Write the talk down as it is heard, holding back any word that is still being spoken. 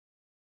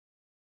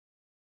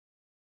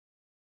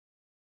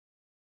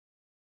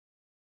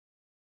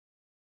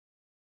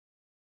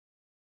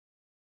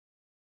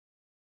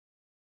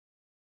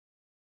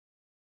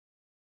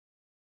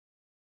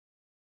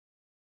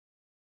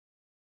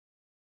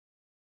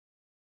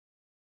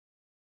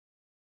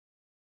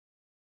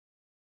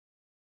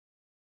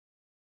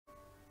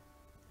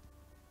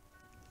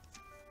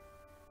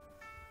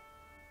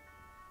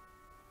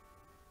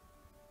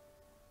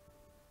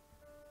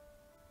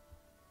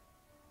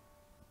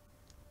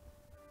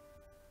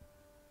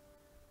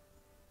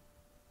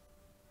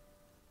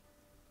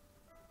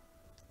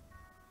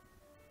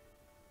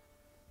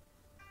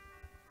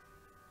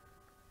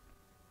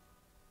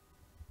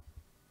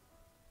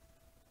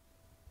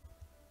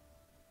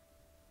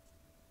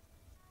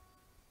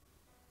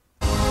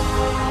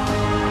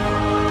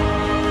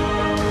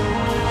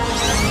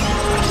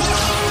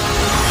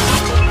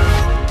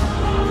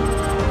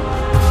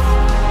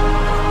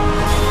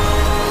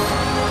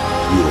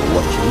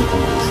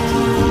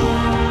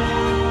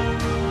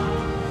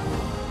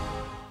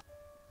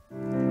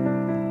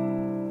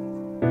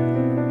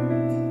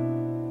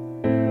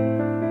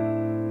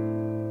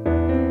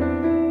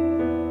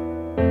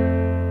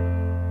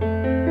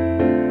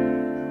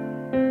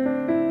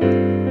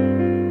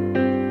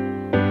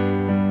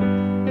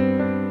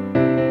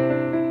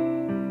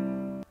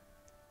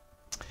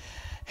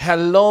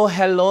Hello,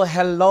 hello,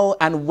 hello,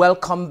 and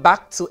welcome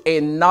back to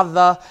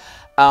another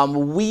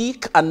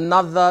week,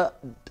 another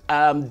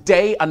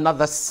day,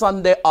 another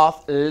Sunday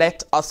of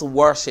Let Us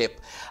Worship.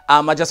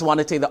 I just want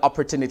to take the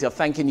opportunity of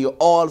thanking you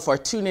all for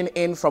tuning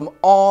in from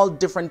all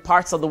different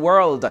parts of the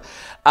world.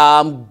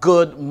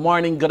 Good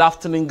morning, good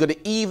afternoon,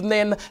 good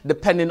evening,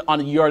 depending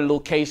on your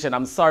location.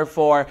 I'm sorry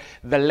for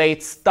the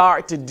late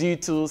start due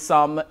to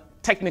some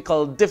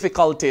technical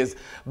difficulties,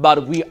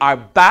 but we are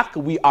back.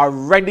 We are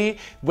ready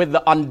with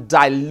the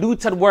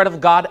undiluted word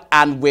of God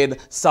and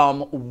with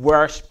some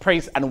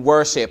praise and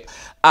worship.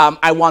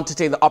 I want to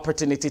take the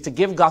opportunity to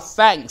give God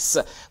thanks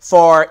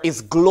for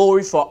his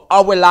glory for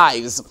our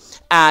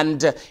lives,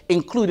 and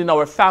including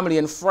our family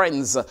and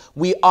friends.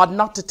 We ought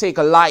not to take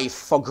a life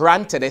for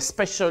granted,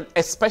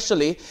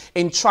 especially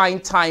in trying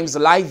times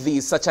like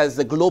these, such as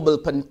the global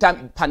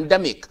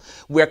pandemic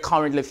we're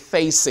currently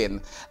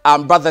facing.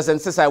 Brothers and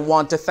sisters, I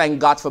want to thank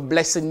God for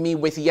blessing me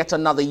with yet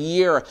another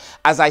year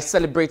as I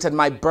celebrated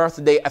my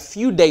birthday a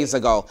few days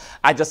ago.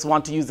 I just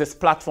want to use this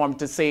platform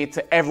to say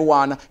to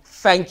everyone,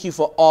 thank you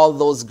for all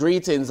those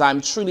greetings. I'm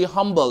truly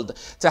humbled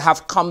to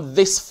have come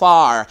this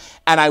far,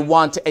 and I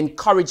want to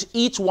encourage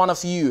each one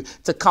of you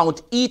to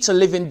count each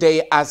living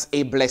day as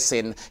a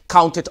blessing.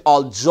 Count it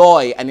all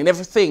joy, and in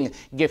everything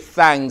give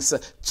thanks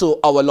to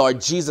our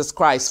Lord Jesus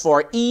Christ,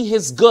 for he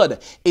is good.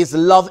 His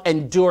love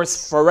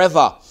endures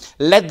forever.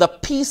 Let the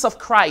peace of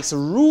Christ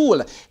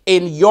rule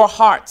in your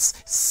hearts,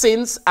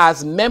 since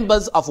as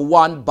members of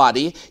one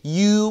body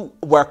you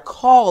were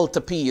called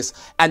to peace,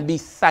 and be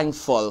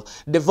thankful.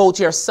 Devote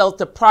yourself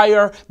to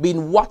prayer,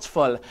 being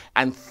watchful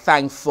and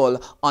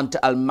thankful unto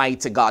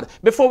Almighty God.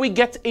 Before we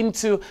get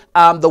into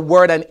the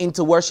word and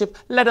into worship,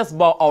 let us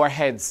bow our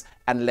heads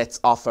and let's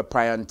offer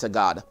prayer unto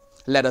God.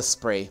 Let us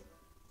pray.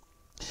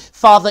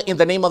 Father, in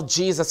the name of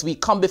Jesus, we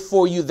come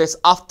before you this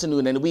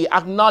afternoon and we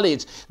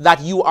acknowledge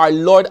that you are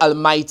Lord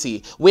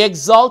Almighty. We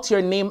exalt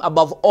your name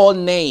above all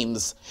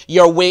names.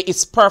 Your way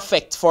is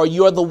perfect, for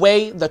you are the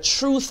way, the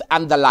truth,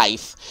 and the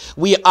life.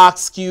 We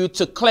ask you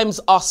to cleanse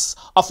us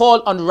of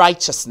all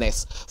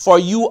unrighteousness, for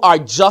you are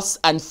just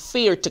and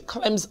fair to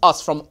cleanse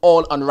us from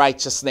all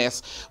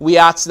unrighteousness. We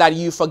ask that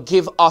you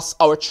forgive us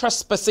our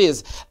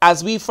trespasses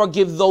as we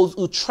forgive those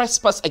who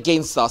trespass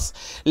against us.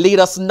 Lead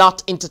us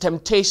not into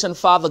temptation,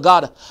 Father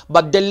God,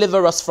 but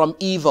deliver us from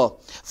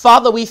evil.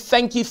 Father, we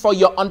thank you for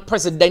your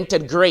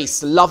unprecedented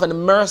grace, love,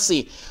 and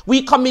mercy.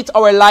 We commit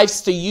our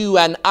lives to you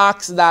and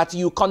ask that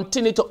you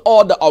continue to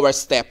order our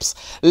steps.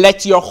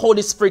 Let your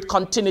Holy Spirit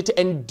continue to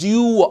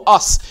endue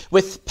us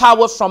with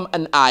power from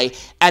an eye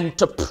and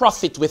to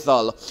profit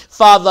withal.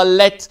 Father,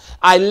 let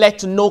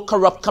no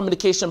corrupt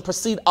communication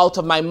proceed out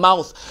of my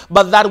mouth,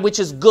 but that which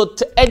is good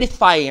to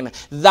edifying,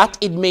 that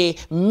it may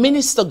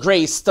minister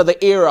grace to the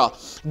hearer.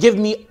 Give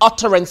me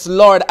utterance,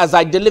 Lord, as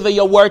I deliver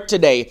your word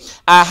today.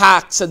 I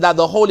ask that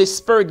the Holy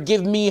Spirit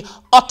give me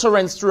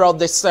utterance throughout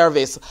this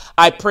service.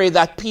 I pray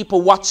that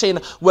people watching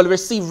will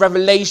receive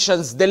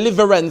revelations,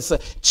 deliverance,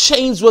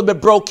 chains will be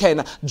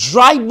broken,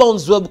 dry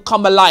bones will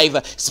come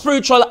alive,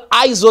 spiritual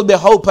eyes will be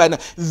open,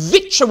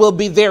 victory will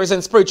be theirs,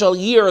 and spiritual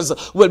ears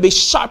will be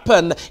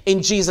sharpened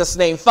in Jesus'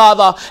 name.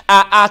 Father,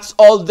 I ask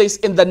all this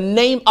in the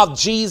name of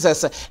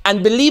Jesus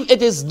and believe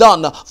it is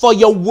done, for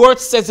your word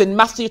says in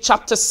Matthew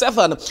chapter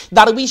 7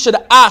 that we should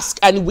ask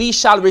and we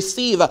shall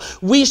receive,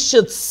 we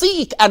should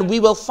seek and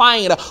we will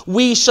find,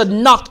 we should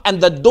knock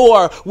and the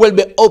door will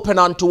be open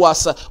unto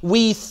us.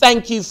 We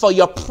thank you for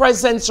your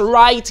presence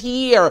right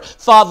here,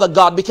 Father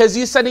God, because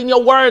you said in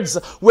your words,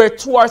 where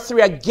two or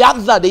three are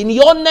gathered in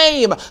your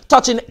name,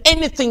 touching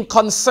anything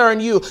concern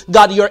you,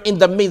 God, you're in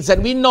the midst,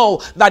 and we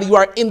know that you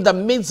are in the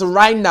midst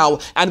right now,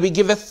 and we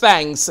give you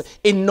thanks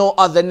in no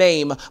other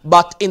name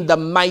but in the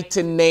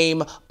mighty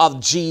name of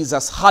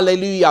Jesus.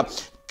 Hallelujah.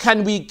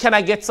 Can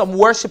I get some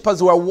worshipers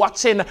who are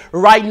watching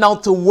right now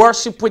to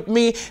worship with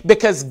me?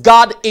 Because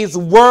God is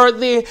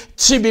worthy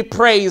to be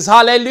praised.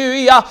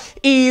 Hallelujah.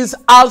 He is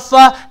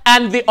Alpha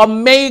and the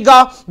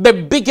Omega, the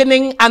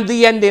beginning and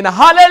the ending.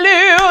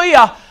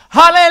 Hallelujah.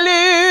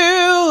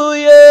 Hallelujah.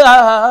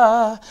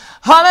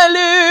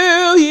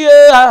 Hallelujah.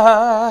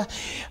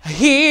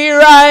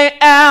 Here I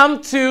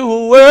am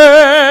to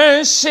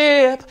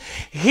worship.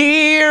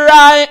 Here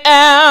I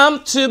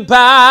am to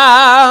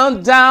bow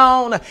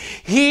down.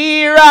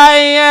 Here I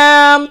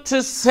am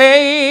to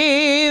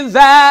say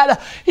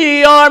that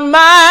you're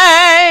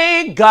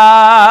my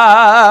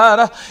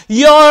God.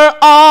 You're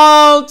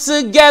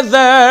altogether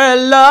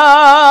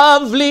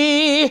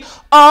lovely,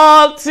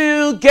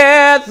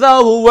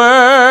 altogether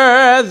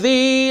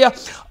worthy,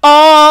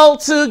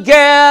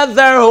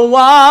 altogether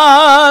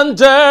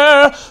wonderful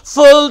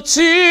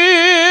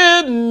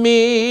to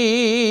me.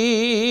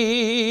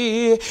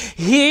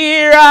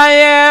 Here I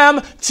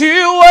am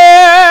to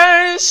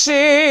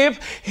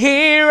worship.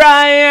 Here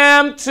I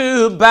am am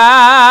to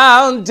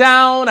bow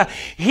down.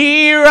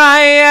 Here I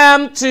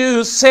am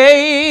to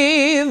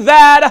say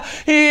that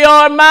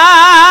you're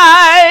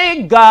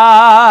my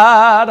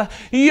God.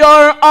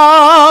 You're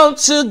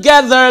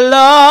altogether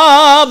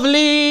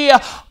lovely,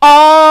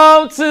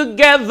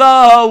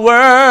 altogether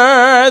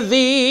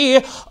worthy,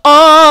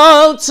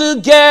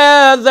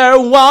 altogether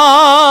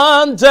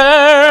wonderful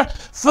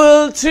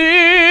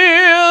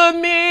to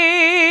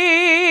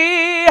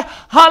me.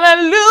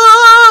 Hallelujah,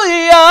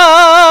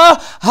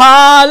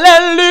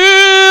 hallelujah,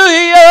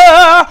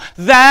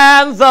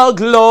 than the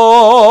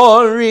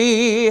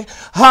glory.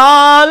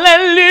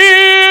 Hallelujah,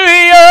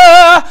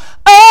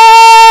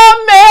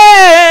 amen.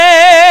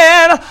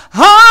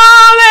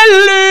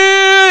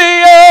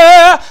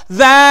 Hallelujah,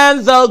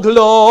 than the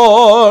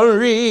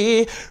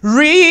glory.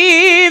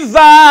 Revive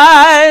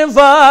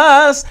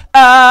us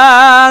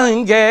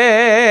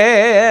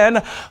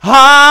again.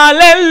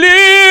 Hallelujah,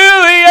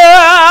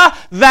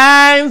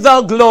 thine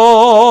the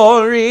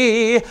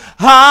glory.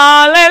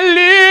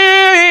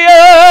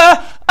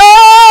 Hallelujah,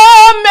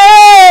 amen.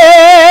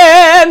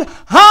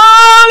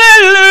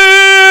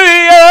 Hallelujah,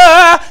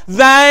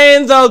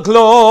 thine the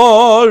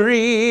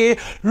glory.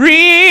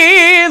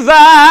 Revive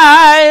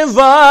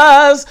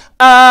us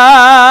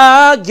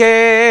again.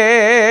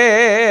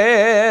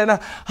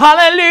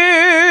 Hallelujah,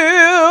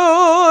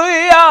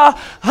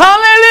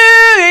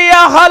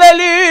 hallelujah,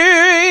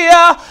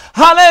 hallelujah,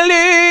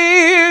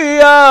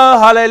 hallelujah,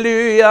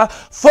 hallelujah.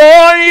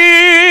 For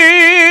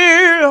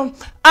you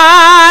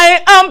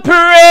I am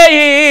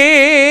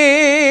praying.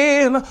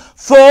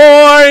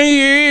 For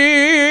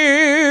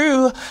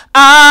you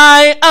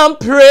I am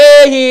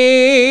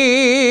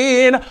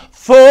praying.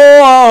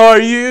 For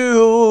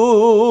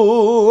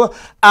you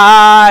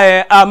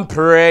I am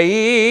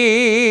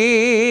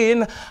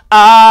praying.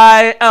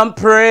 I am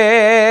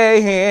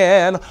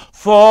praying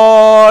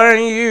for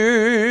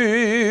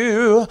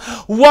you.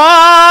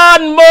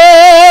 What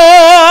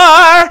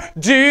more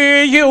do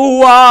you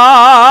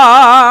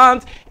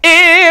want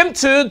him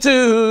to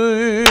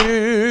do?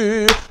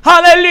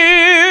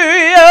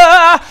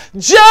 Hallelujah.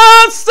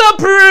 Just to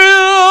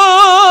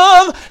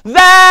prove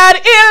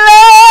that he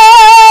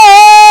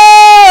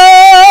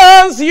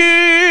loves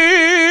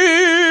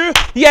you.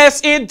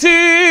 Yes, it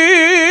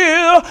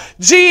do.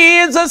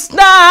 Jesus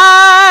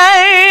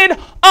died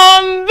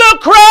on the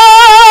cross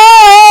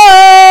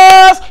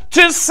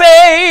to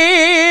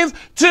save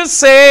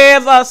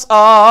us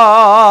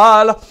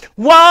all.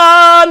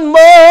 What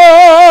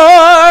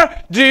more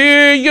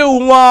do you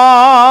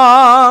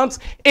want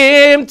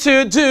him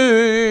to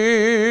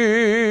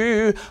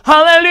do?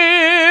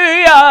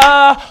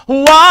 Hallelujah.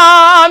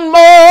 What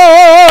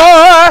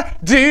more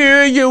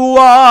do you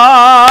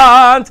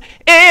want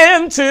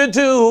him to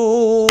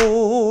do?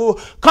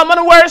 Come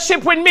and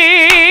worship with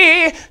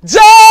me,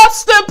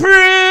 just to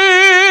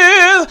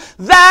prove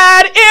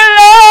that he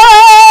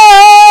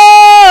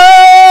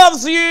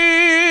loves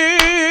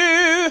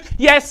you.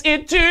 Yes,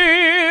 it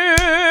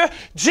do.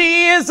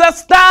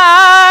 Jesus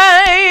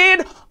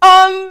died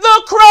on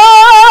the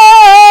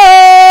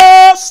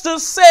cross to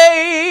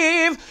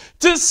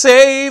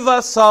save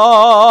us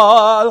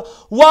all.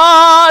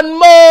 What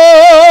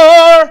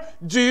more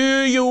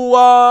do you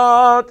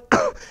want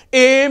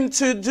him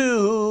to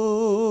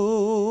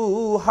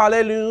do?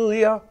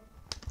 Hallelujah.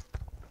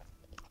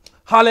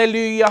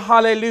 Hallelujah,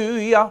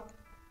 hallelujah.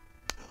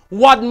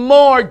 What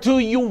more do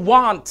you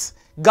want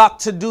God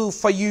to do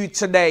for you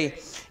today?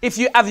 If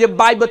you have your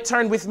Bible,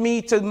 turn with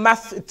me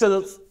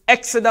to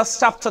Exodus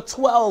chapter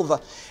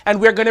 12,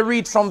 and we're going to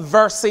read from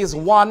verses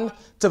 1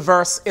 to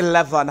verse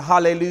 11.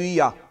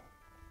 Hallelujah.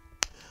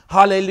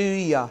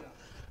 Hallelujah.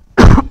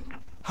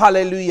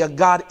 Hallelujah.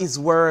 God is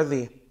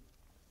worthy.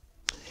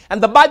 And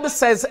the Bible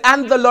says,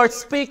 and the Lord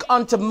spake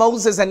unto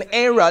Moses and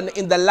Aaron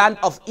in the land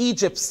of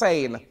Egypt,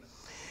 saying,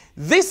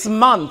 this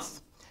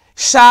month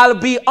shall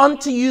be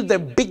unto you the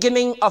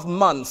beginning of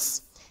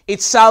months.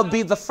 It shall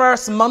be the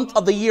first month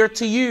of the year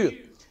to you.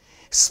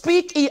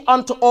 Speak ye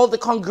unto all the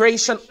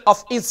congregation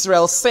of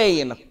Israel,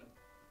 saying,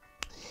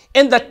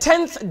 in the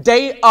 10th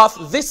day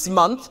of this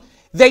month,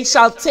 they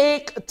shall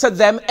take to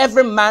them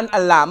every man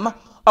a lamb,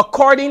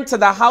 according to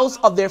the house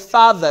of their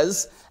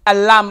fathers, a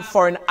lamb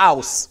for an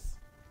house.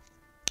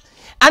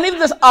 And if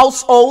the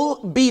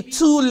household be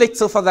too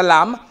little for the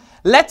lamb,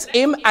 let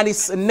him and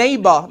his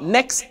neighbor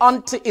next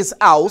unto his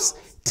house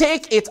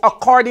take it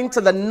according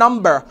to the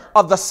number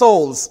of the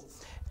souls.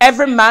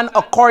 Every man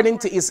according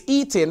to his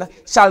eating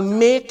shall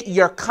make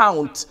your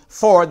count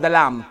for the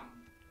lamb.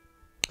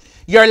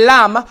 Your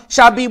lamb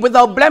shall be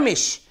without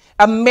blemish,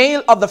 a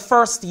male of the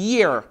first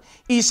year.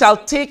 He shall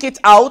take it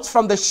out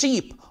from the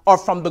sheep or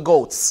from the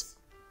goats.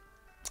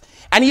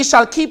 And ye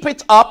shall keep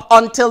it up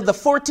until the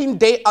 14th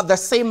day of the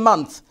same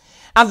month.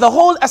 And the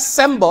whole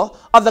assembly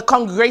of the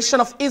congregation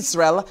of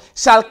Israel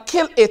shall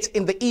kill it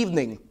in the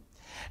evening.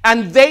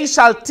 And they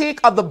shall take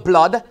of the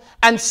blood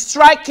and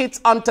strike it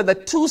unto the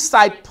two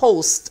side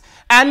posts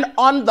and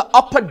on the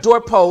upper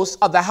doorposts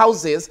of the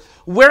houses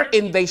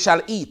wherein they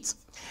shall eat.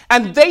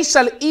 And they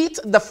shall eat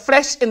the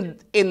flesh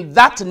in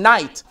that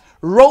night,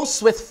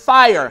 roast with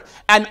fire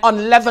and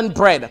unleavened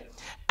bread,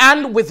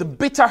 and with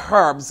bitter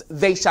herbs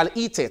they shall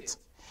eat it.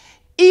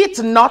 Eat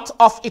not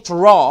of it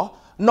raw,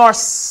 nor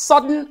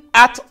sodden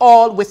at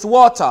all with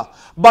water,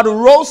 but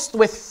roast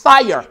with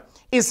fire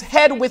his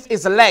head with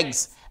his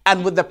legs,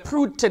 and with the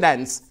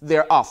prutenance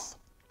thereof.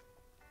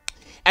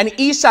 And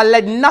he shall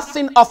let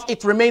nothing of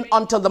it remain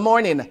until the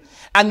morning,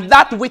 and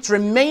that which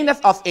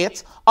remaineth of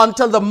it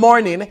until the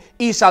morning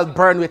he shall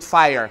burn with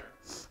fire.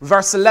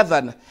 Verse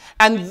 11,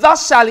 and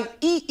thus shall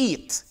ye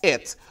eat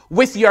it,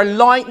 with your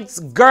loins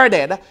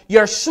girded,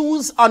 your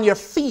shoes on your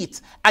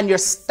feet, and your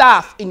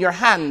staff in your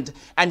hand,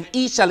 and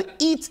ye shall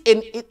eat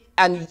in it,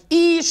 and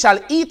ye shall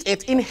eat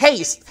it in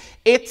haste.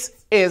 It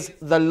is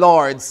the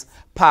Lord's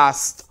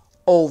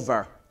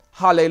Passover.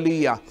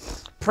 Hallelujah.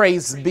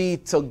 Praise be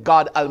to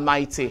God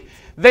Almighty.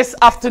 This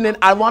afternoon,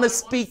 I want to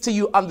speak to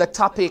you on the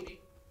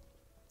topic,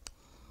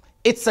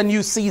 it's a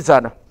new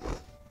season.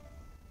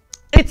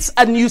 It's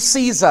a new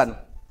season.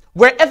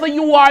 Wherever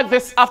you are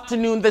this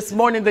afternoon, this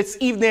morning, this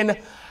evening,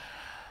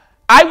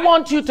 I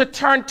want you to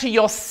turn to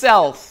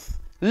yourself.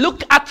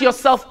 Look at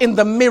yourself in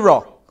the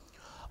mirror.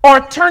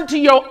 Or turn to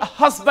your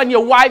husband,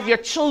 your wife, your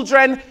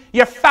children,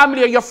 your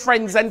family, or your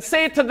friends, and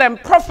say to them,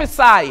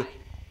 prophesy,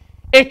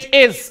 it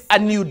is a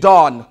new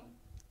dawn.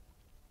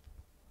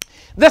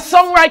 The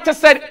songwriter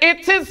said,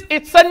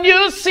 it's a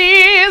new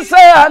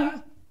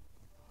season.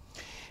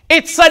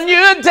 It's a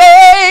new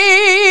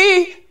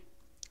day.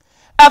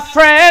 A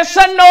fresh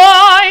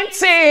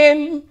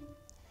anointing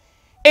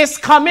is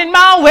coming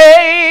my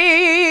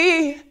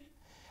way.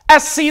 A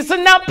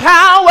season of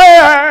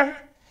power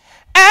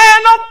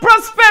and of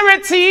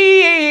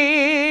prosperity.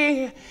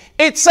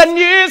 It's a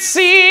new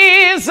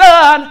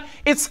season.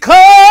 It's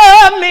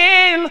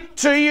coming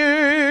to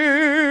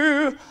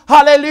you.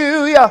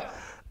 Hallelujah.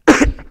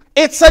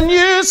 It's a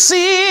new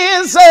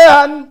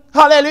season.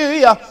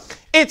 Hallelujah.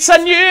 It's a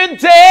new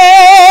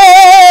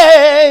day.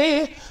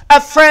 A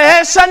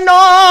fresh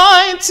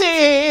anointing.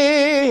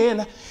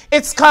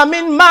 It's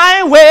coming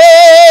my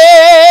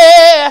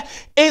way.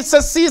 It's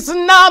a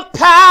season of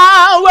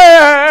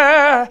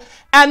power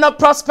and of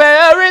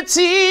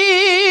prosperity.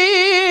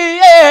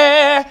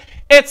 Yeah.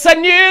 It's a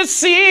new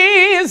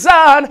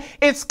season.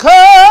 It's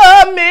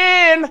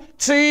coming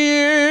to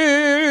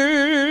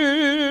you.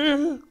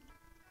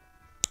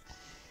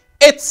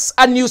 It's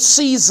a new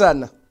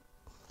season.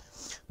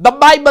 The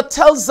Bible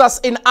tells us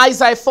in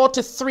Isaiah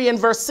 43 and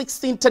verse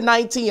 16 to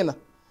 19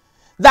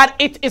 that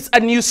it is a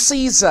new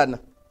season.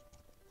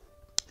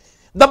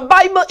 The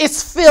Bible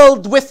is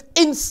filled with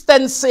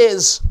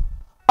instances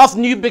of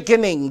new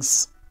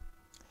beginnings.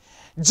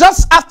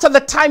 Just after the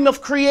time of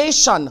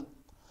creation,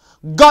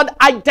 God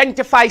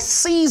identifies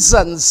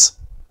seasons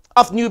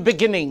of new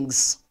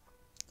beginnings.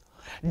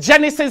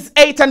 Genesis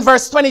 8 and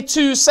verse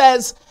 22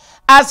 says,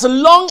 as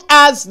long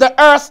as the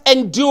earth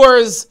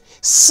endures,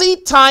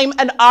 seed time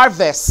and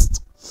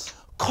harvest,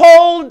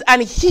 cold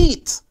and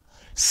heat,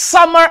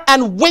 summer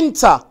and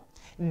winter,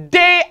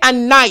 day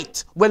and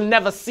night will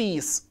never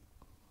cease.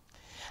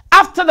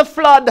 After the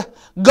flood,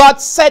 God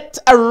set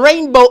a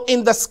rainbow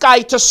in the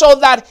sky to show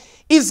that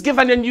he's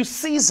given a new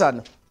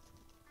season.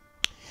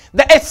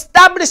 The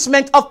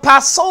establishment of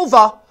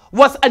Passover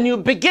was a new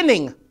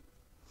beginning.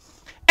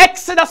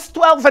 Exodus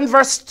 12 and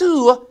verse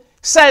 2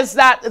 says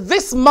that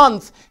this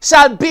month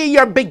shall be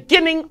your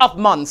beginning of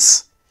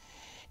months.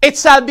 It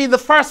shall be the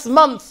first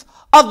month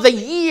of the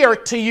year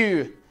to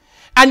you.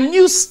 A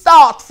new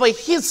start for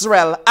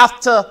Israel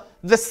after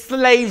the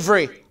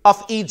slavery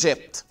of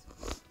Egypt.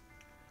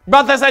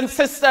 Brothers and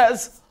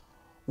sisters,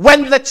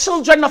 when the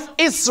children of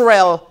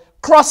Israel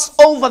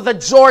crossed over the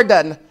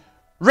Jordan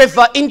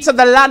River into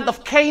the land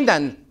of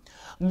Canaan,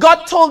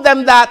 God told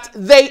them that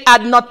they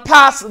had not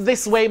passed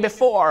this way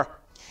before.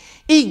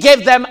 He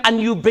gave them a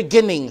new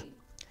beginning.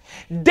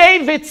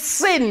 David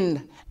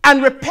sinned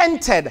and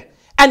repented,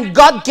 and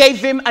God gave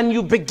him a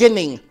new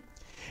beginning.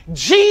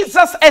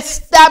 Jesus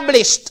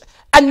established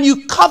a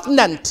new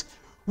covenant,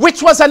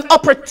 which was an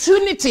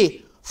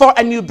opportunity for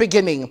a new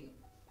beginning.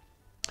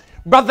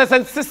 Brothers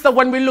and sisters,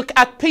 when we look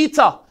at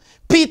Peter,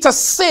 Peter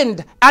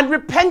sinned and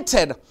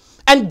repented,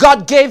 and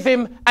God gave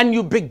him a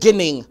new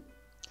beginning.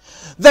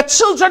 The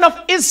children of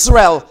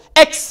Israel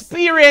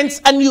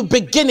experienced a new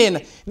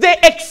beginning. They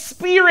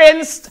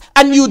experienced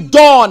a new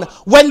dawn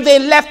when they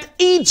left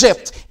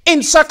Egypt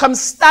in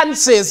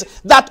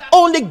circumstances that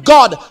only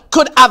God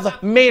could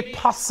have made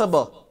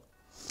possible.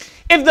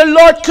 If the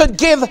Lord could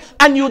give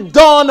a new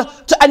dawn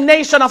to a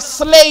nation of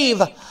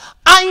slaves,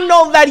 I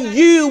know that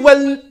you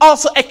will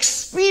also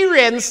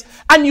experience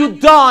a new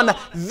dawn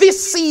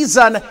this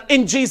season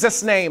in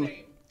Jesus' name.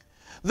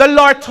 The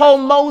Lord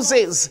told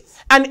Moses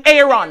and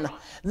Aaron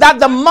that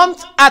the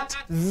month at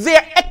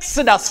their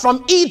exodus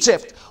from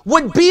Egypt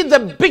would be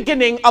the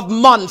beginning of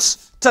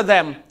months to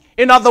them.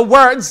 In other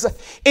words,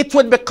 it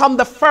would become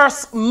the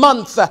first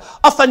month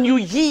of a new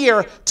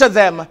year to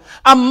them,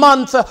 a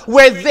month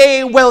where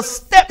they will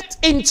step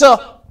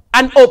into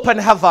an open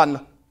heaven.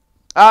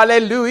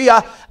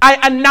 Hallelujah. I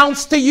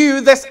announce to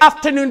you this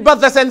afternoon,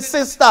 brothers and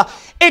sisters,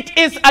 it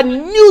is a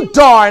new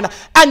dawn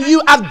and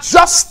you have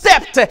just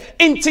stepped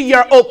into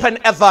your open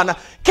heaven.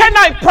 Can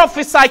I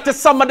prophesy to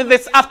somebody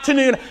this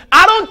afternoon?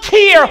 I don't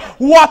care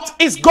what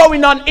is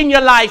going on in your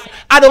life.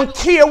 I don't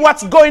care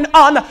what's going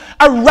on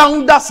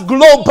around us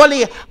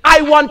globally.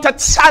 I want to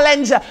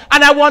challenge and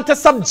I want to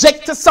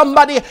subject to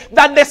somebody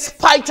that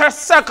despite our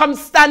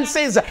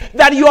circumstances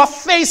that you are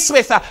faced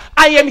with,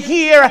 I am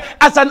here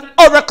as an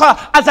oracle,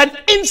 as an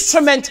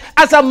instrument,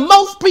 as a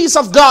mouthpiece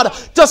of God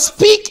to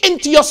speak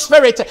into your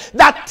spirit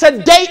that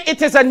today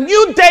it is a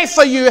new day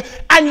for you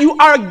and you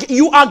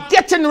are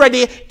getting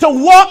ready to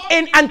walk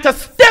in and to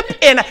step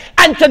in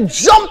and to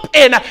jump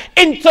in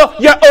into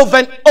your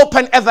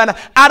open heaven.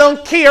 I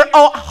don't care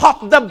how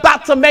hot the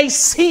battle may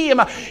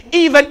seem.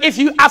 Even if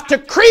you have to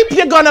creep,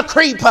 you're gonna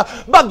creep.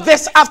 But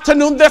this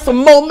afternoon, this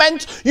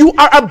moment, you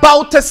are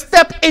about to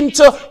step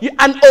into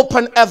an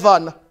open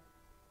heaven.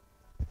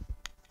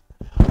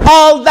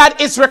 All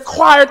that is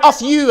required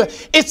of you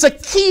is to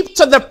keep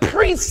to the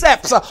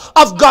precepts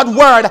of God's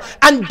word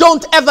and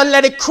don't ever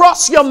let it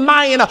cross your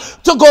mind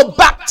to go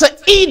back to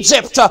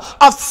Egypt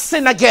of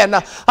sin again.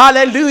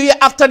 Hallelujah.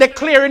 After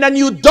declaring a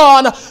new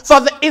dawn for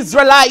the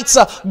Israelites,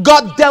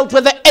 God dealt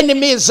with the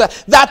enemies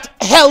that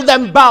held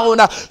them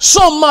bound,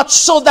 so much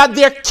so that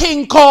their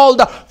king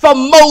called for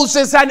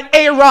Moses and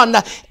Aaron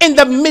in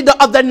the middle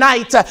of the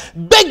night,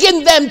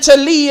 begging them to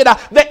lead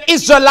the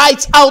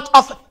Israelites out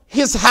of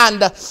his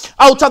hand,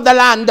 out of the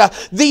land.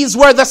 These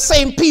were the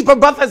same people,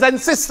 brothers and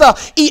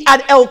sisters, he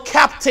had held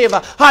captive,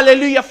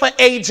 hallelujah, for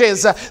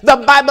ages.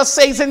 The Bible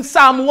says in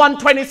Psalm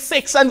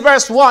 126 and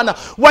verse 1,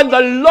 when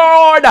the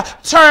Lord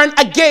turned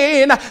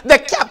again the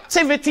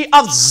captivity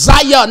of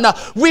Zion,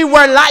 we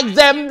were like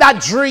them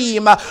that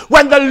dream.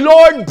 When the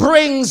Lord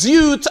brings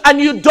you to a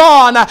new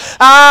dawn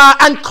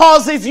and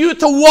causes you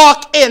to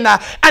walk in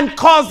and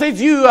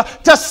causes you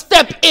to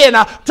step in,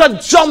 to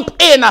jump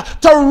in,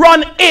 to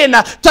run in,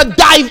 to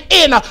dive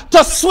in,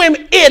 to swim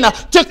in,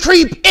 to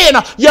creep in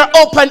your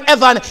open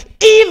heaven.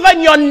 Even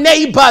your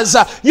neighbors,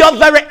 your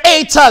very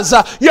haters,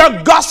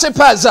 your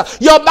gossipers,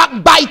 your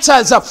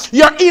backbiters,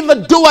 your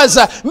evildoers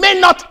may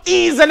not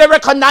easily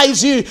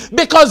recognize you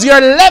because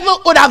your level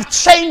would have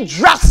changed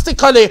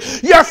drastically.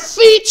 Your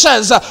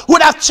features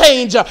would have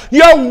changed.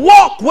 Your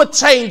walk would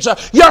change.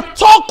 Your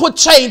talk would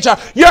change.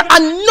 Your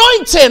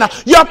anointing,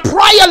 your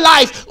prior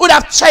life would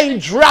have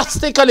changed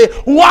drastically.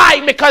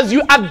 Why? Because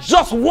you have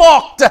just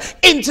walked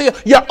into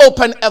your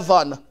open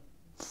heaven.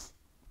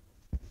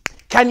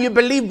 Can you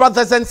believe,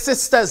 brothers and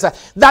sisters,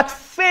 that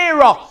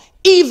Pharaoh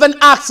even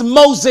asked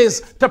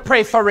Moses to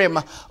pray for him?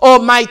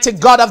 Almighty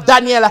God of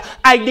Daniel,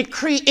 I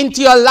decree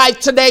into your life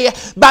today,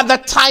 by the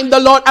time the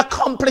Lord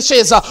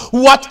accomplishes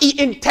what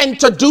he intends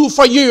to do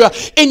for you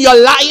in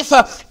your life,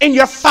 in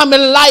your family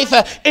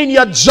life, in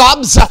your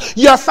jobs,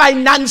 your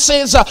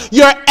finances,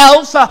 your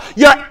health,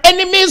 your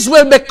enemies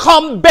will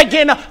become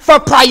begging for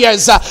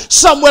prayers.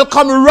 Some will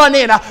come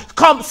running,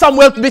 some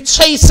will be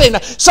chasing,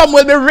 some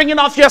will be ringing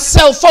off your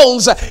cell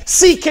phones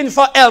seeking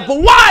for help.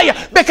 Why?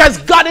 Because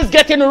God is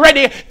getting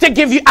ready to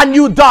give you a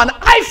new dawn.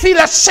 I feel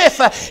a shift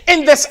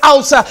in this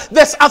house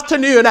this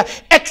afternoon.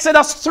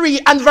 Exodus 3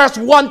 and verse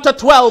 1 to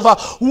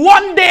 12.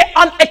 One day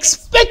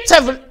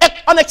unexpectedly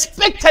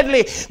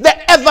the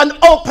heaven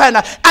opened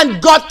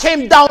and God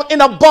came down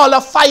in a ball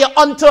of fire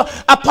onto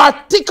a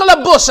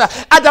particular bush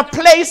at the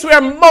place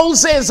where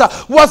Moses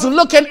was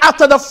looking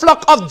after the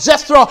flock of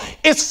Jethro,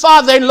 his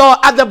father-in-law,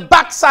 at the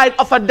backside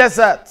of a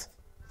desert.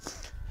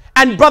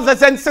 And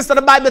brothers and sisters,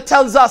 the Bible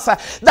tells us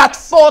that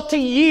 40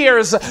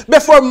 years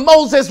before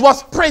Moses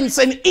was prince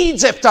in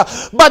Egypt,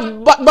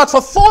 but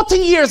for 40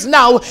 years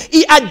now,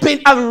 he had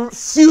been a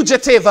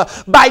fugitive.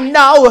 By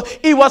now,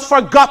 he was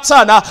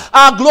forgotten.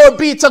 Glory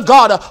be to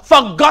God.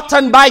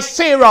 Forgotten by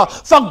Pharaoh,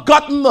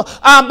 forgotten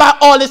by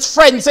all his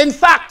friends. In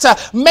fact,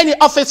 many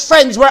of his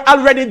friends were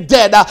already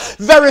dead.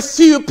 Very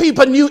few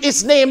people knew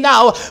his name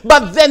now,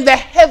 but then the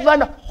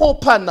heaven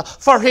opened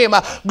for him.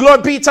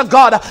 Glory be to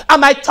God.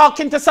 Am I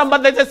talking to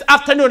somebody this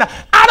afternoon?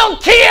 I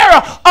don't care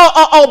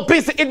how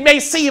busy it may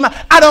seem.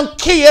 I don't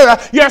care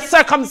your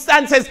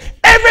circumstances.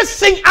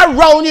 Everything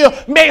around you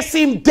may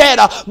seem dead,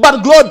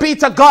 but glory be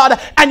to God,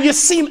 and you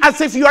seem as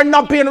if you are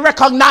not being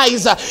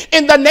recognized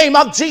in the name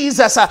of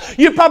Jesus.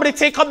 You probably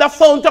take up the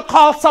phone to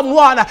call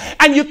someone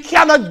and you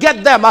cannot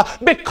get them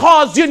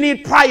because you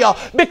need prayer,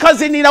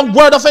 because you need a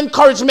word of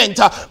encouragement.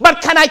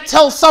 But can I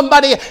tell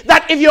somebody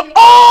that if you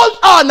hold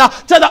on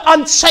to the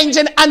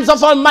unchanging hands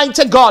of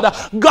Almighty God,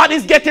 God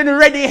is getting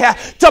ready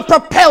to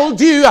propel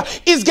you.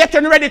 He's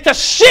getting ready to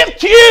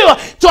shift you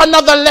to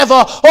another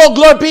level. Oh,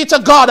 glory be to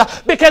God.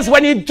 Because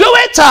when you do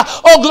it,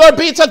 oh, glory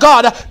be to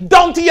God,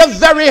 don't your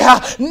very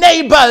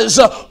neighbors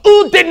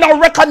who did not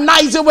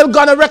recognize you will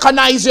gonna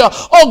recognize you.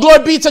 Oh,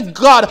 glory be to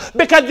God.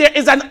 Because there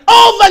is an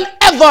open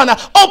heaven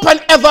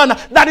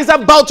that is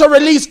about to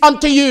release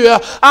unto you.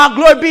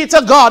 Glory be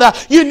to God.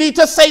 You need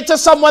to say to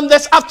someone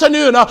this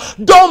afternoon,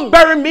 don't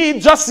bury me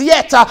just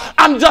yet. yet.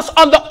 I'm just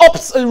on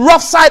the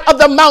rough side of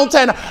the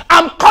mountain.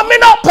 I'm coming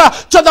up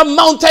to the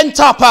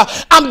mountaintop.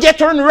 I'm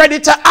getting ready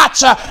to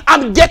hatch.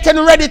 I'm getting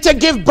ready to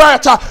give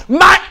birth.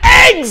 My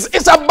eggs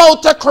is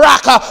about to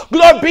crack.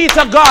 Glory be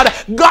to God.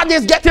 God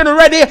is getting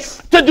ready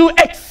to do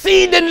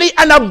exceedingly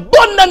and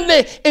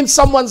abundantly in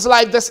someone's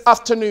life this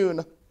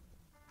afternoon.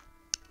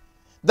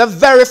 The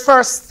very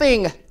first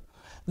thing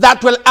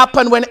that will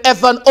happen when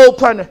heaven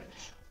opens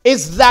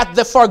is that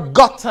the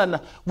forgotten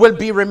will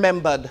be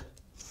remembered.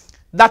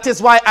 That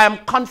is why I am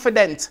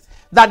confident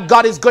that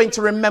God is going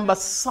to remember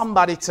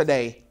somebody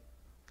today.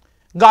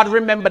 God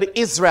remembered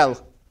Israel.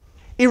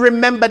 He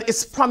remembered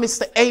his promise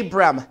to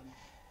Abraham,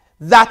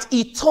 that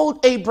he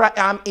told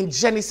Abraham in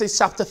Genesis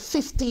chapter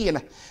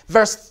 15,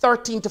 verse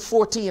 13 to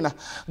 14.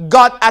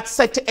 God had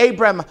said to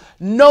Abraham,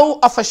 know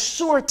of a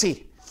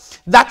surety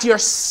that your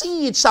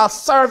seed shall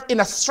serve in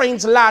a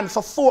strange land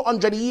for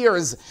 400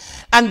 years,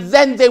 and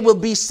then they will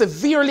be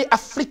severely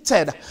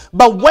afflicted.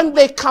 But when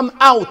they come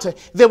out,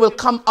 they will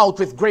come out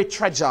with great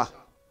treasure.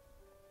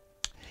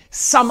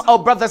 Somehow,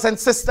 brothers and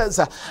sisters,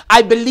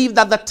 I believe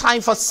that the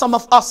time for some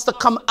of us to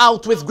come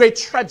out with great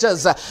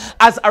treasures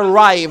has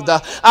arrived.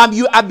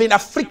 You have been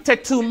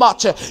afflicted too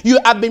much. You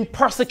have been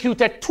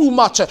persecuted too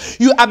much.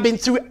 You have been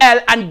through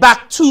hell and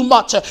back too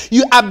much.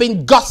 You have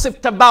been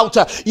gossiped about.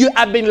 You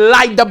have been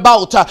lied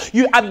about.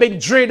 You have been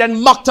drilled and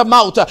mocked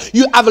about.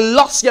 You have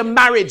lost your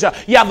marriage.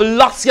 You have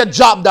lost your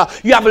job.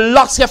 You have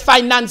lost your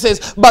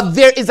finances. But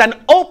there is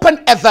an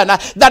open heaven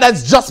that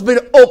has just been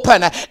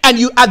opened, and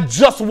you have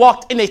just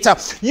walked in it.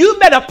 You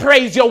better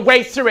praise your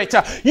way through it.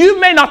 You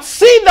may not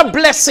see the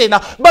blessing,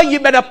 but you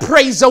better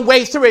praise your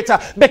way through it,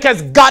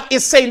 because God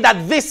is saying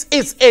that this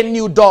is a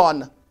new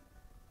dawn.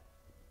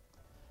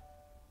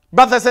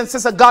 Brothers and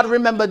sisters, God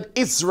remembered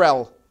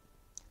Israel,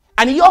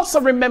 and he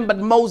also remembered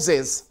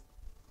Moses.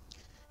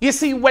 You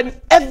see,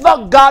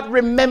 whenever God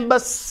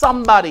remembers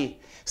somebody,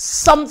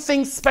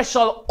 something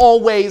special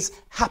always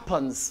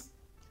happens.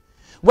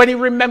 When he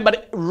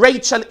remembered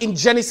Rachel in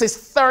Genesis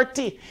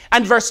 30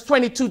 and verse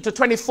 22 to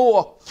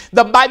 24,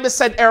 the Bible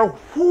said her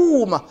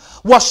womb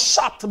was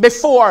shut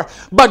before,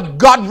 but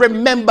God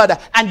remembered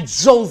and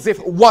Joseph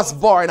was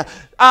born.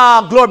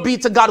 Glory be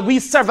to God. We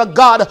serve a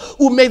God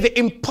who made the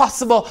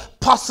impossible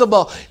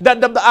possible.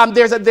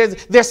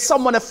 There's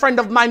someone, a friend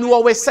of mine, who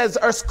always says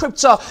her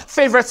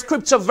favorite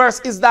scripture verse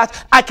is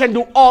that I can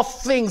do all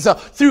things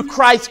through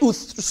Christ who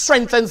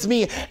strengthens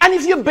me. And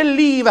if you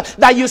believe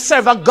that you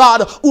serve a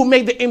God who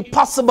made the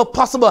impossible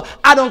possible,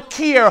 I don't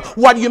care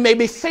what you may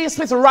be faced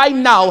with right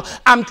now.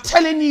 I'm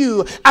telling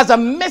you, as a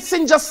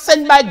messenger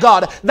sent by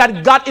God,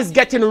 that God is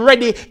getting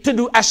ready to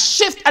do a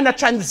shift and a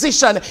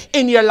transition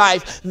in your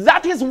life.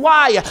 That is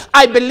why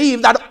I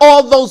believe that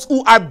all those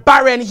who are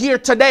barren here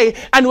today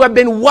and who have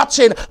been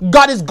watching,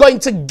 God is going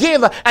to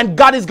give, and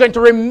God is going to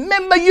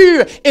remember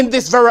you in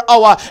this very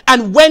hour.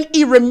 And when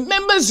he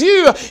remembers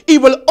you, he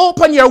will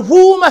open your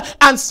womb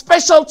and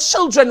special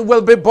children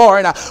will be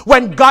born.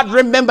 When God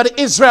remembered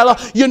Israel,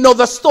 you know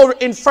the story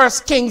in 1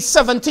 Kings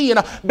 17,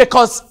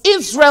 because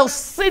Israel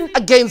sinned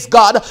against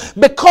God,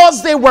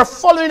 because they were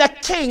following a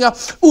king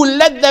who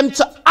led them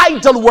to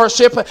idol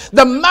worship.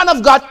 The man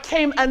of God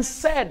came and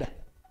said,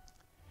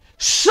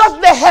 shut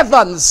the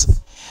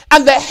heavens,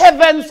 and the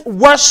heavens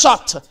were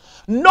shut.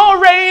 No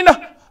rain,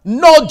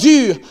 no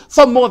dew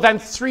for more than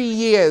 3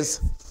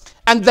 years.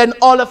 And then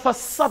all of a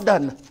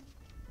sudden,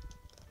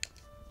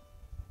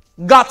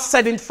 God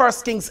said in 1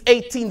 Kings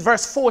 18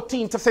 verse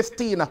 14 to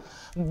 15,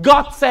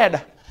 God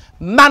said,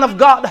 man of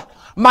God,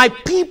 my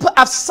people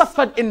have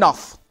suffered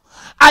enough.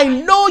 I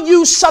know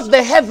you shut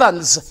the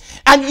heavens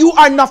and you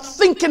are not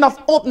thinking of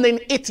opening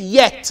it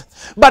yet,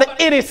 but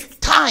it is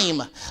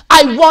time.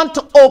 I want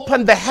to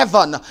open the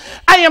heaven.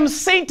 I am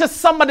saying to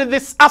somebody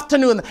this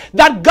afternoon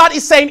that God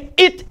is saying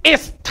it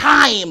is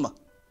time.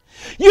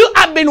 You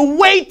have been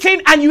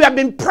waiting and you have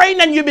been praying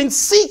and you've been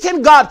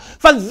seeking God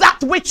for that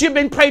which you've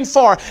been praying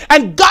for.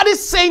 And God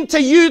is saying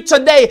to you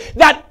today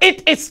that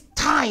it is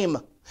time.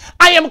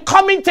 I am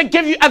coming to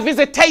give you a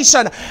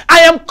visitation. I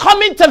am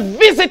coming to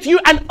visit you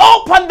and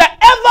open the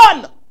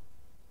heaven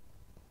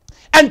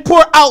and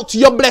pour out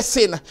your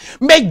blessing.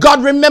 May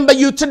God remember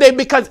you today,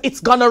 because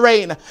it's gonna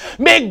rain.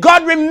 May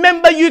God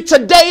remember you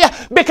today,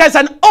 because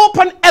an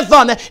open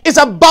heaven is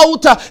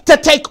about to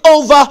take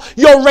over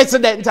your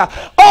residence.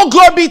 Oh,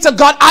 glory be to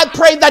God. I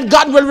pray that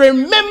God will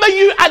remember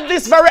you at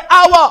this very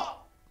hour.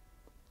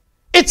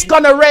 It's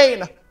gonna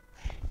rain.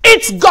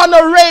 It's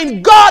gonna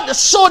rain. God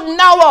showed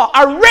Noah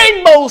a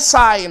rainbow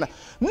sign.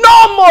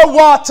 No more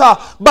water,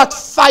 but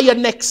fire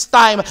next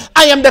time.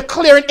 I am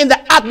declaring in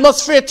the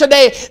atmosphere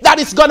today that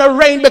it's gonna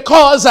rain,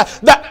 because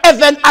the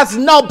heaven has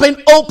now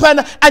been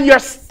opened and you're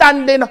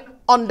standing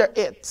under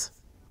it.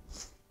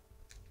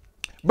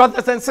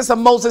 Brothers and sisters,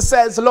 Moses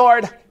says,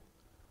 Lord,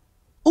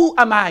 who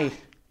am I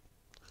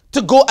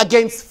to go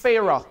against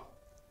Pharaoh?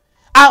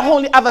 I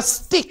only have a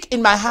stick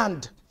in my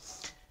hand.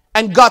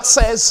 And God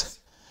says,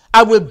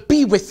 I will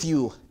be with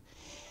you.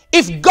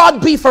 If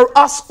God be for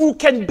us, who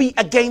can be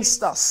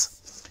against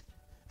us?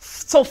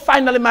 So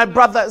finally, my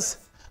brothers,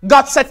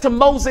 God said to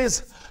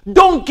Moses,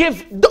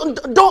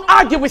 don't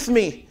argue with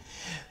me.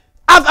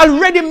 I've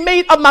already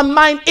made up my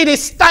mind. It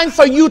is time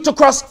for you to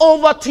cross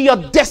over to your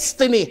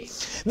destiny.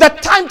 The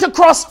time to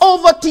cross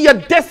over to your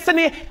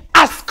destiny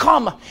has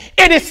come.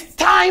 It is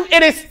time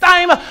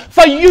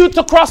for you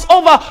to cross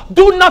over.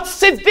 Do not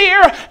sit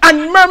there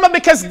and murmur,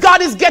 because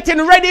God is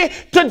getting ready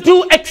to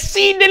do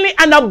exceedingly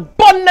and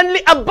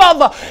abundantly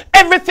above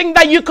everything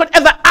that you could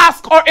ever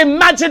ask or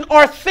imagine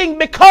or think,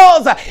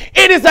 because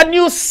it is a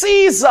new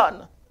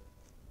season.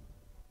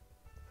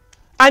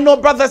 I know,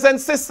 brothers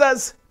and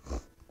sisters,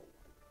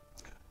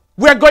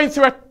 we're going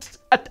through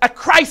a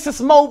crisis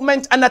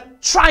moment and a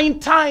trying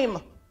time.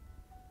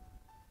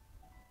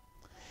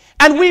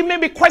 And we may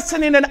be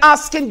questioning and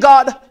asking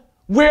God,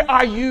 where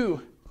are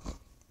you?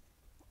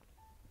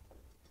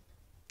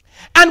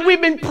 And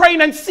we've been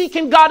praying and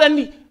seeking God,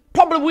 and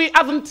probably we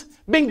haven't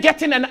been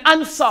getting an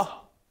answer.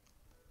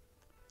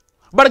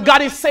 But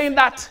God is saying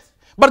that.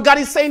 But God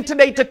is saying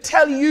today to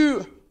tell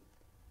you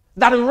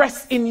that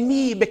rest in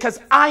me, because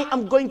I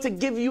am going to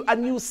give you a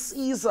new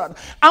season.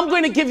 I'm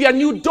going to give you a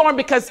new dawn,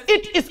 because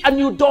it is a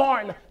new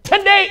dawn.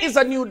 Today is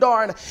a new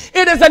dawn.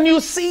 It is a new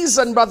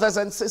season, brothers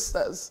and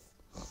sisters.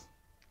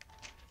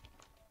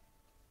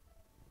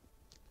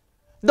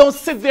 Don't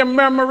sit there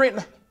murmuring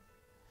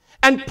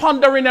and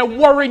pondering and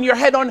worrying your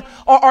head on,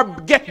 or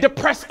get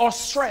depressed or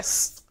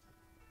stressed.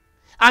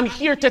 I'm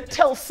here to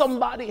tell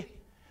somebody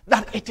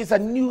that it is a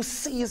new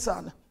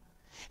season.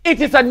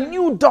 It is a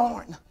new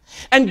dawn.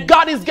 And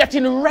God is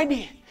getting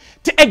ready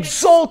to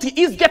exalt you.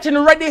 He's getting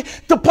ready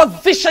to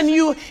position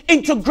you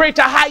into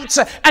greater heights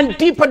and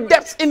deeper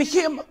depths in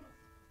Him.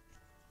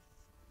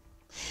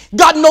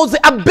 God knows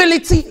the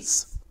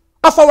abilities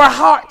of our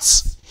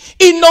hearts.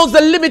 He knows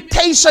the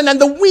limitation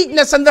and the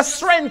weakness and the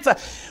strength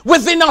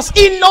within us.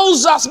 He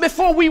knows us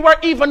before we were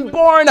even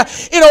born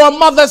in our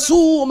mother's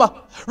womb.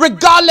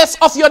 Regardless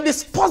of your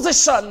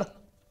disposition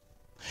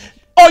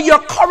or your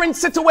current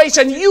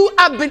situation, you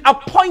have been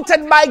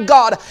appointed by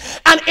God.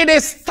 And it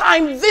is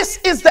time. This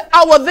is the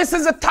hour. This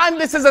is the time.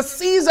 This is a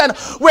season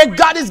where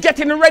God is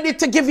getting ready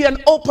to give you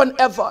an open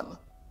heaven.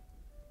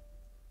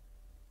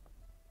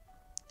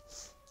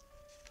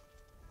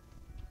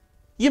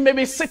 You may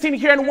be sitting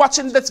here and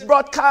watching this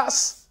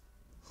broadcast,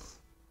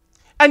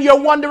 and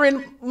you're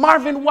wondering,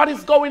 Marvin, what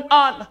is going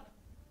on?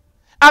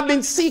 I've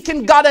been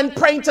seeking God and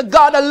praying to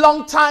God a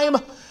long time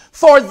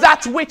for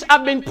that which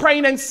I've been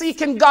praying and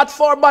seeking God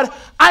for, but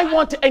I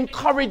want to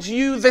encourage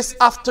you this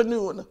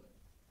afternoon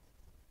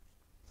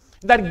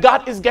that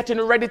God is getting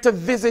ready to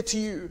visit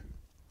you.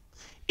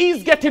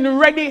 He's getting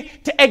ready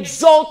to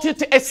exalt you,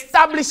 to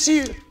establish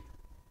you,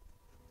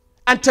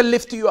 and to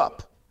lift you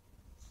up.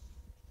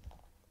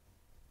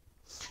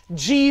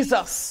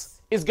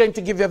 Jesus is going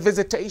to give you a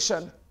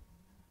visitation.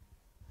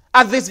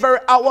 At this very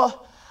hour,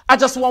 I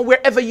just want,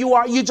 wherever you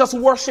are, you just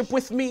worship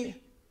with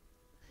me.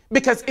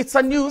 Because it's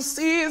a new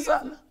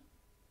season.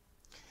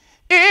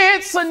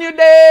 It's a new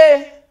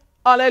day.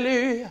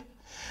 Hallelujah.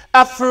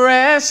 A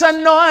fresh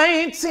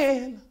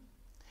anointing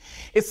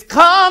is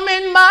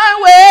coming my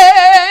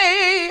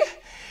way.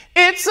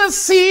 It's a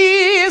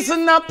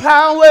season of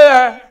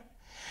power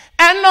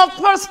and of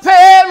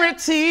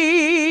prosperity.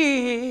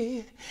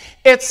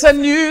 It's a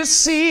new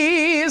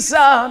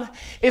season.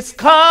 It's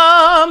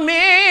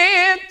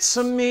coming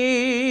to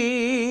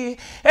me.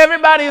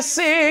 Everybody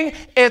sing.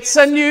 It's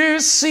a new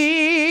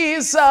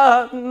season.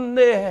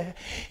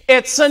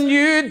 It's a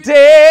new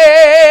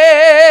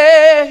day.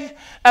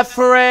 A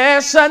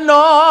fresh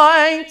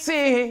anointing.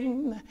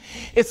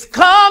 It's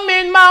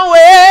coming my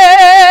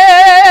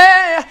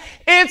way.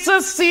 It's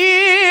a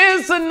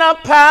season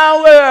of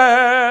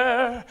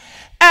power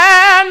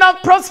and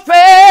of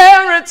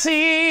prosperity.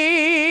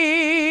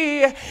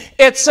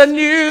 It's a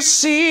new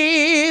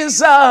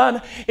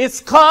season. It's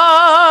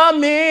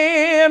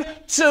coming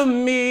to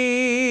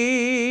me.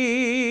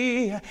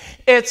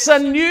 It's a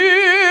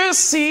new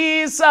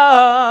season.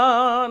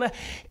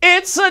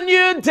 It's a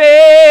new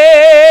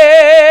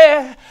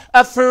day.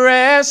 A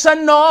fresh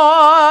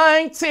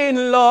anointing,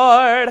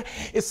 Lord,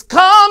 is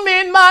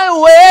coming my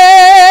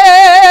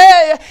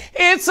way.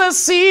 It's a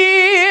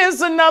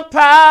season of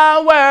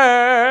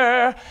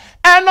power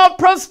and of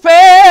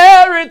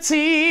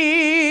prosperity.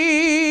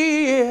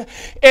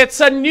 It's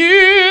a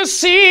new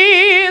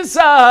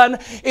season.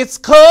 It's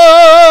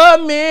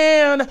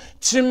coming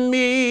to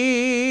me.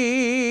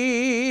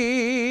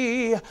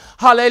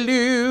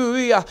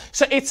 Hallelujah.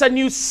 So it's a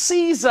new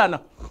season.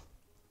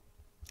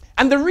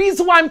 And the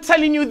reason why I'm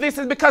telling you this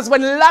is because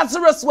when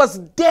Lazarus was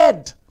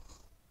dead,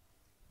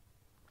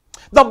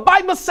 the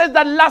Bible says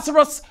that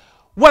Lazarus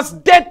was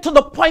dead to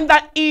the point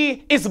that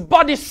his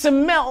body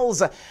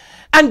smells.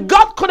 And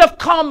God could have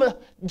come,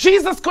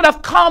 Jesus could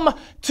have come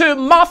to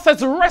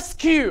Martha's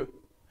rescue.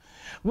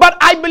 But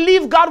I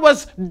believe God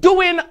was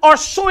doing or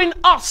showing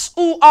us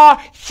who are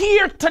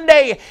here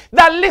today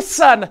that,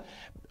 listen,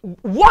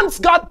 once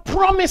God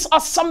promised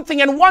us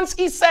something, and once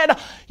He said,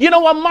 you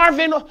know what,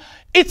 Marvin,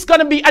 it's going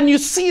to be a new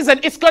season,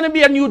 it's going to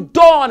be a new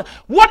dawn,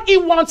 what He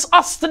wants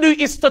us to do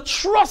is to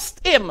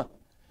trust Him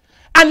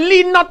and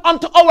lean not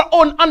unto our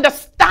own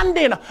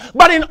understanding,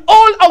 but in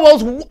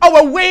all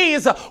our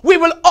ways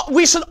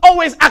we should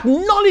always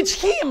acknowledge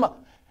him,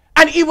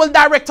 and he will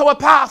direct our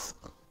path.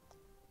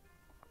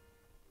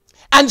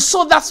 And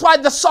so that's why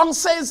the song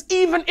says,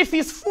 even if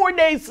he's 4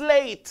 days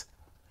late,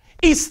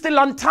 he's still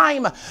on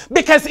time,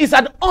 because he's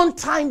an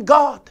on-time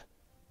God.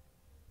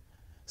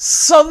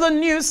 So the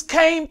news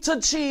came to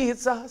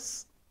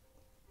Jesus.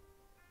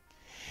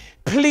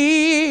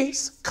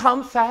 Please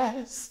come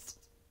fast.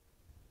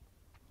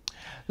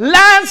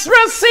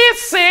 Lazarus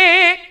is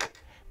sick,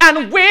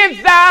 and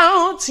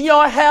without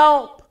your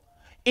help,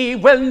 he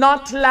will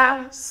not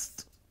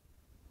last.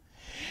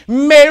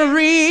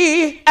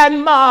 Mary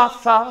and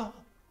Martha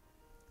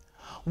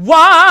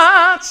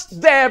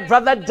watched their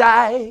brother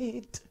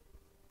died.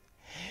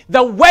 They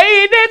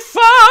waited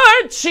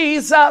for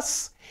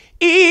Jesus.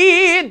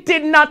 He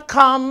did not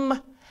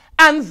come,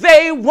 and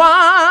they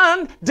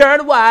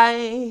wondered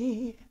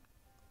why.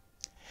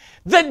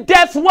 The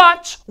death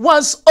watch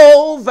was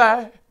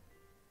over,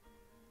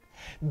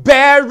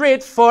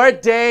 buried for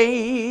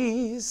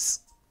days.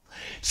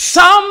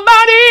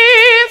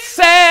 Somebody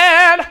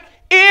said,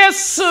 he'll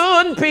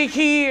soon be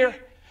here.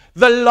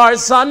 The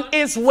Lord's on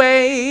his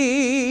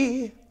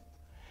way.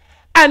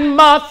 And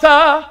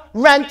Martha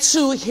ran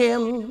to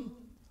him,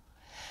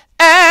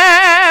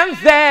 and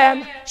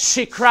then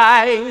she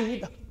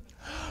cried,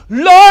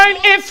 Lord,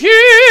 if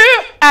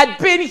you had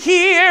been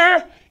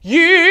here,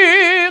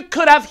 you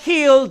could have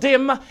healed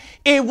him.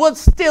 He would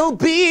still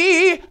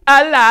be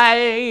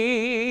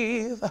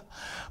alive.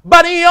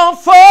 But you're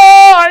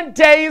 4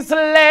 days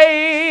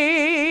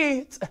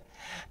late,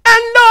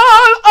 and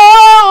all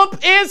hope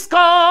is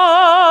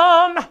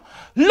gone.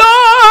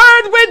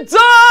 Lord, we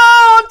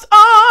don't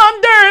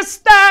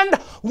understand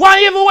why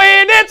you've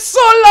waited so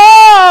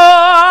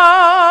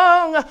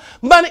long.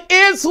 But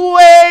his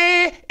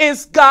way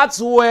is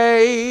God's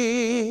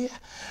way,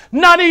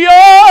 not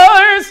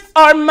yours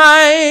or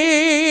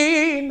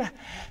mine.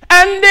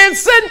 And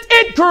isn't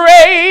it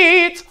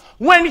great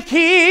when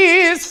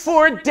he's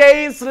 4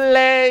 days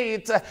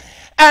late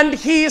and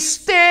he's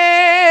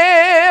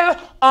still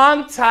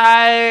on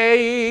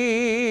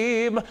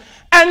time?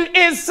 And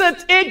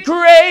isn't it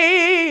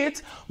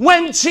great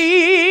when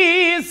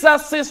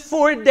Jesus is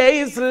 4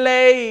 days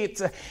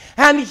late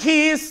and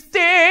he's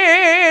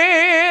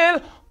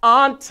still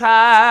on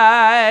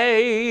time?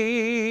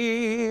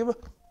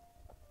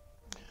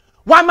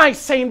 Why am I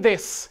saying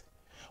this?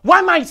 Why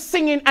am I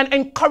singing and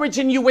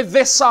encouraging you with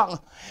this song?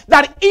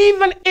 That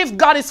even if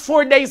God is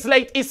 4 days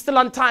late, he's still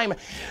on time.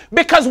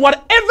 Because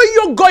whatever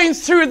you're going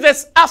through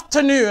this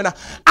afternoon,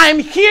 I'm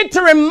here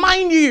to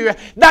remind you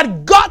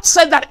that God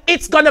said that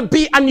it's going to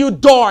be a new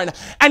dawn.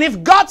 And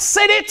if God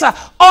said it, all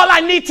I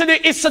need to do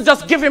is to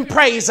just give him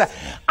praise. All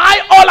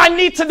I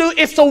need to do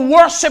is to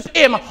worship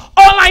him. All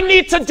I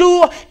need to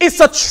do is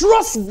to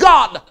trust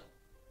God.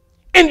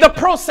 In the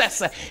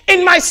process,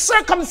 in my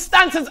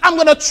circumstances, I'm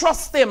going to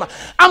trust him.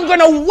 I'm going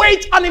to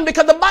wait on him,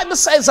 because the Bible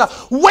says,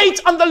 wait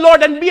on the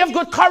Lord and be of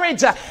good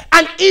courage,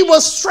 and he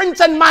will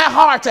strengthen my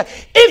heart.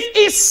 If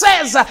he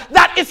says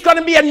that it's going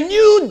to be a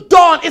new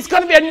dawn, it's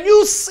going to be a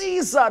new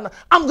season,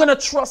 I'm going to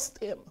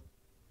trust him.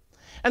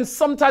 And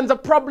sometimes the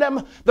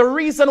problem, the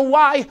reason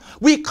why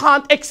we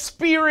can't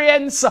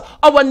experience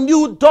our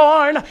new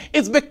dawn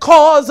is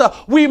because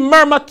we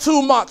murmur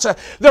too much.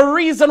 The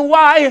reason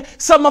why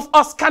some of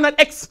us cannot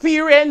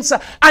experience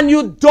a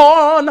new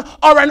dawn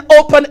or an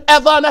open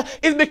heaven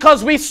is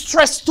because we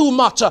stress too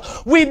much.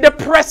 We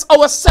depress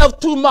ourselves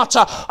too much.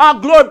 Our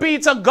glory be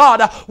to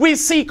God. We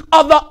seek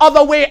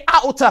other way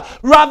out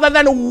rather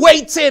than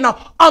waiting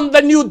on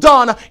the new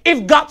dawn.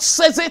 If God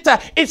says it,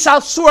 it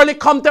shall surely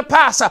come to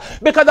pass,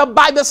 because the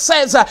Bible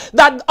says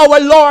that our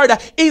Lord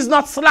is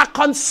not slack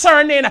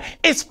concerning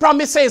his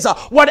promises.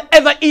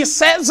 Whatever he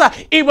says,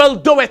 he will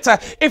do it.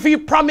 If he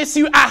promised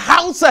you a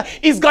house,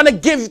 he's going to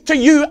give to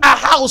you a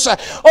house.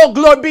 Oh,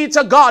 glory be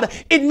to God.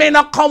 It may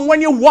not come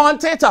when you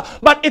want it,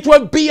 but it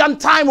will be on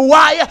time.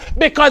 Why?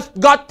 Because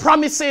God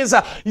promises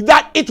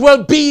that it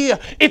will be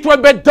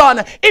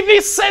done. If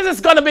he says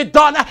it's going to be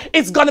done,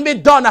 it's going to be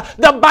done.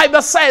 The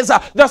Bible says,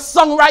 the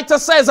songwriter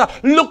says,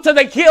 look to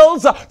the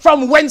hills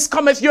from whence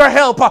cometh your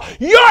help.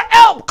 Your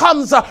help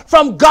comes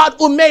from God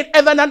who made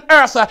heaven and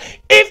earth.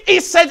 If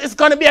he says it's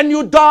going to be a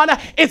new dawn,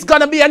 it's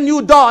going to be a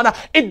new dawn.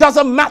 It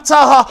doesn't matter,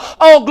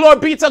 oh, glory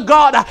be to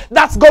God,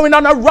 that's going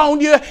on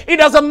around you. It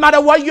doesn't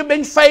matter what you've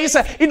been faced.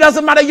 It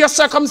doesn't matter your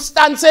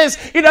circumstances.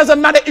 It doesn't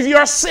matter if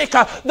you're sick.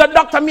 The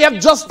doctor may have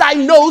just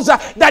diagnosed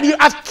that you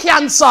have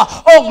cancer.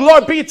 Oh,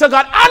 glory be to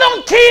God. I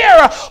don't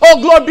care,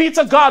 oh, glory be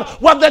to God,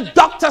 what the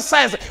doctor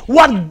says.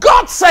 What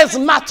God says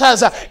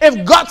matters.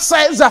 If God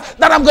says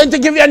that I'm going to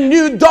give you a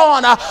new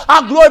dawn,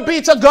 glory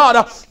be to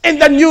God, in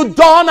the new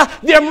dawn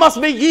there must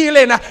be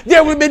healing,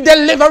 there will be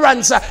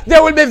deliverance,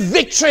 there will be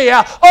victory.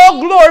 Oh,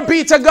 glory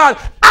be to God.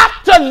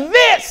 After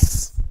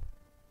this,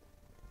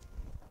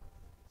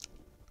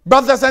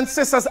 brothers and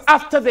sisters,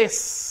 after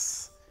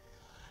this,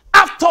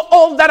 after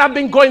all that I've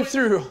been going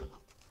through,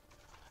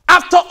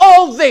 after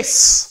all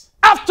this,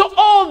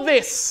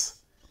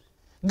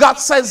 God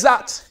says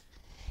that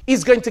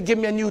He's going to give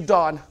me a new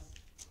dawn.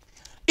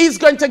 He's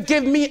going to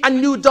give me a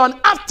new dawn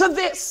after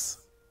this.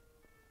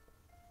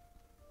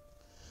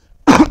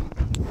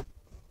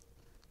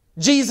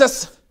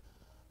 Jesus,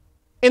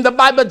 in the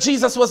Bible,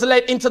 Jesus was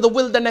led into the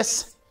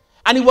wilderness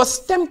and he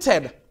was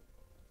tempted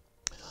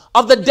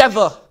of the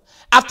devil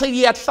after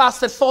he had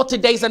fasted 40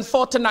 days and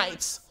 40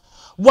 nights.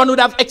 One would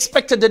have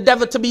expected the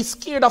devil to be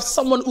scared of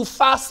someone who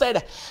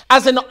fasted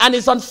and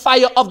is on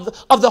fire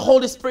of the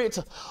Holy Spirit.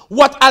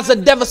 What has the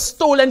devil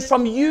stolen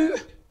from you?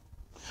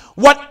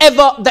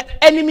 Whatever the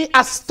enemy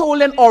has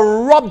stolen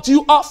or robbed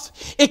you of,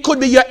 it could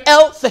be your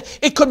health,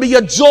 it could be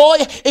your joy,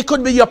 it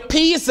could be your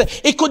peace,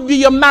 it could be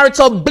your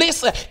marital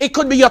bliss, it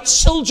could be your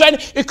children,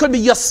 it could be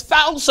your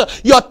spouse,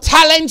 your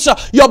talents,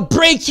 your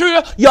breakthrough,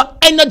 your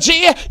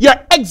energy, your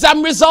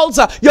exam results,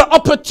 your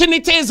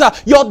opportunities,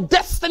 your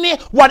destiny,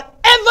 whatever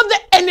the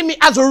enemy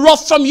has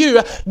robbed from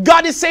you.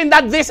 God is saying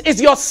that this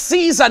is your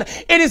season.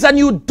 It is a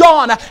new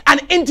dawn,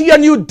 and into your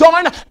new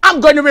dawn,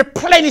 I'm going to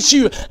replenish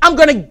you. I'm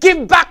going to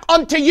give back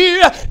unto you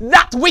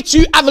that which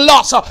you have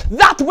lost,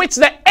 that which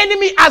the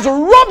enemy has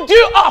robbed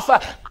you of.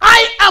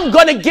 I am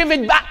going to give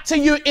it back to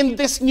you in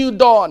this new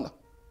dawn.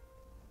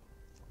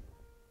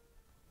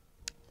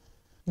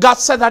 God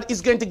said that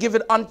He's going to give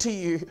it unto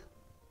you.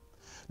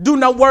 Do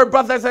not worry,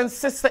 brothers and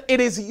sisters. It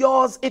is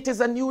yours. It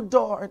is a new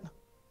dawn.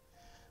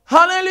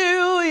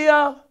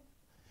 Hallelujah.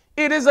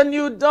 It is a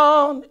new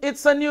dawn.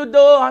 It's a new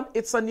dawn.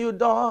 It's a new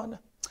dawn.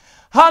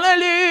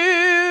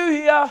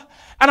 Hallelujah.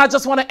 And I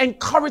just want to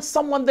encourage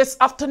someone this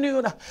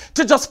afternoon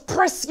to just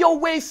press your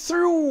way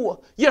through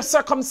your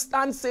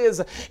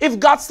circumstances. If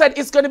God said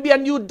it's going to be a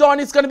new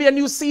dawn, it's going to be a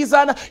new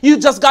season, you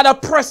just got to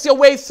press your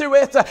way through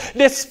it.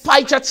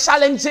 Despite your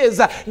challenges,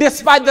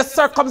 despite the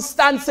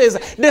circumstances,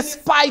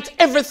 despite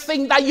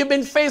everything that you've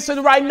been faced with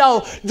right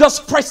now,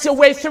 just press your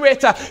way through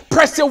it.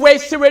 Press your way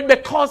through it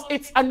because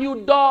it's a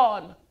new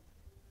dawn.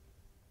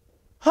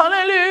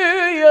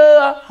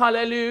 Hallelujah.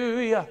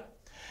 Hallelujah.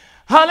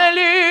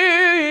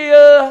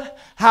 Hallelujah.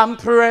 I'm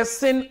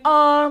pressing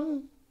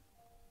on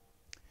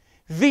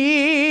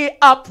the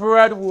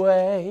upward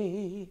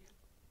way.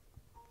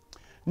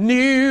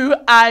 New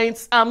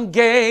heights I'm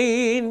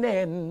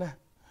gaining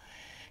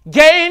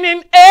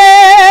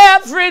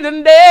every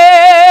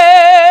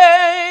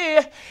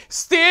day.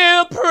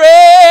 Still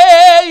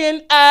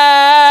praying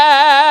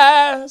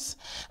as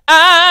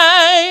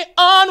I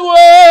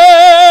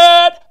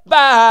onward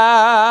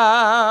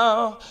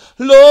bow.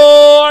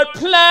 Lord,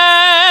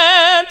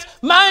 plant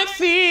my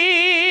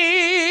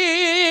feet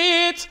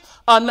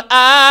on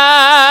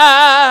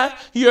higher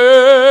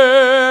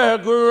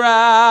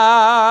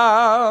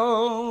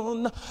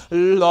ground.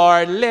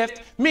 Lord,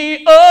 lift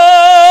me up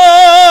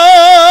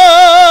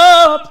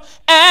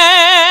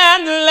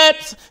and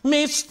let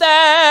me stand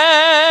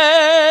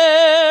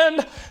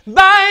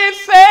by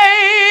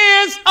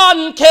faith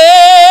on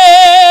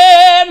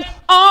Canaan's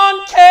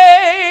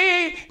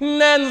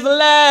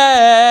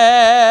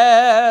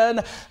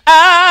land.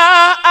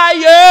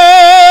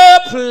 Higher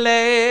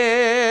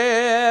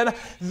plan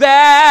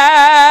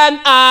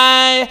than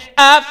I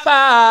have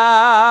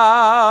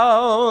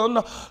found.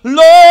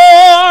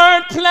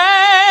 Lord,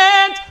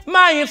 plant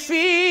my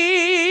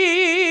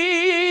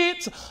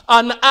feet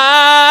on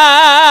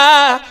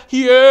higher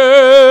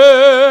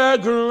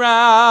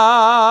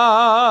ground.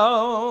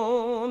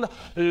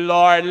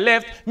 Lord,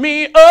 lift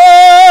me up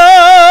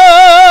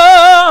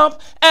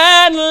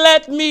and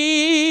let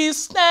me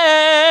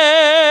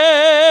stand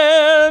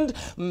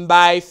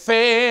by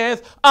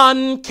faith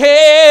on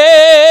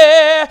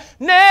Canaan's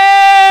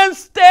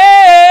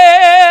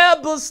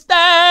stable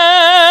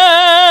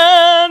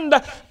stand.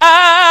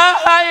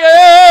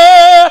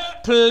 Higher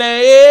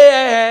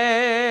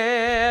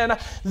plan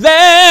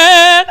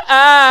than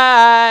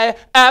I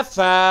have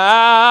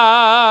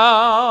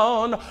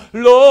found.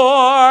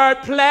 Lord,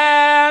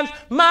 plant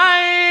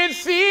my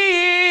feet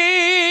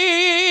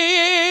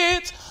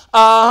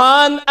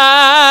on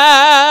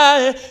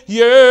higher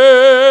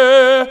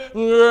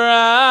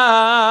ground.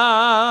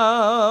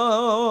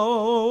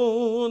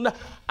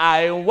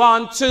 I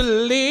want to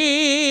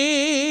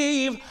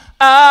live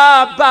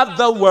above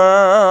the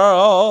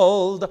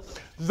world,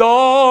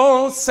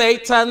 though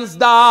Satan's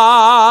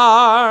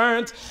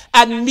dart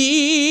at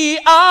me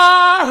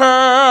are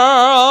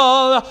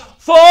hurled.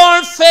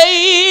 For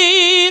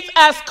faith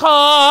has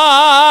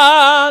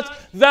caught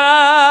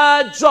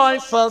the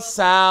joyful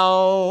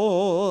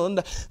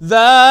sound,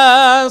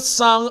 the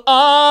song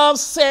of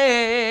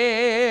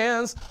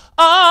saints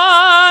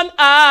on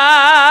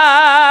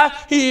higher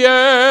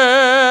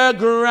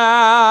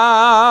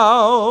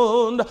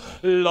ground.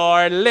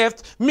 Lord,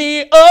 lift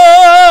me up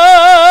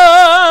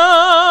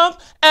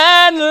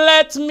and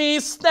let me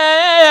stand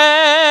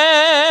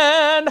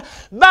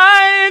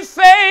by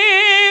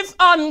faith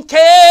on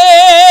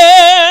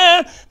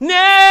Canaan's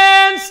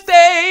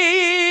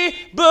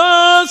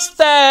stable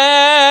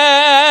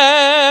stand.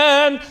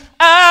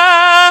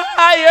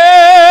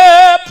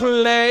 Higher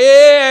plan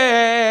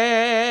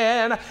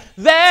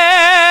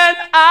than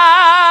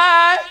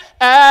I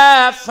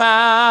have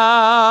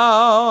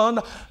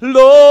found.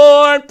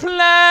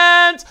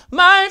 plant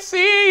my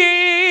feet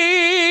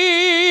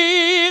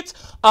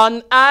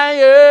on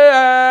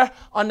higher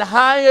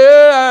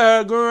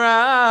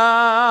ground.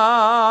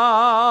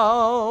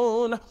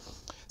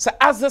 So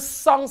as the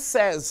song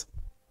says,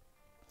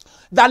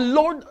 that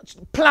Lord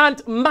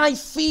plant my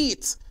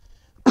feet.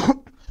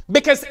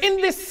 Because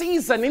in this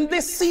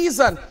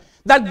season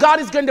that God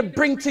is going to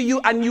bring to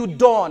you a new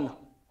dawn,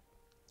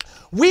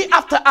 we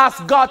have to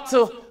ask God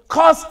to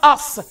cause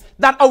us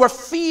that our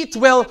feet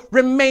will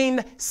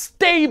remain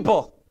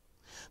stable.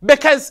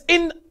 Because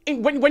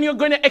when you're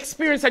going to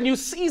experience a new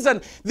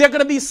season, there are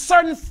going to be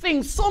certain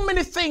things, so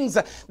many things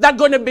that are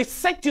going to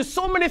beset you,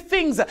 so many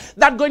things that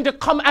are going to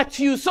come at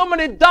you, so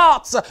many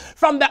darts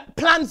from the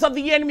plans of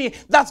the enemy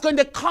that's going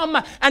to come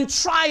and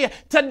try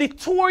to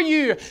detour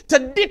you, to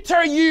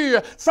deter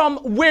you from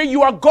where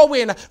you are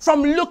going,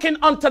 from looking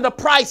unto the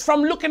prize,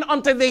 from looking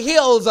unto the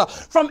hills,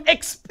 from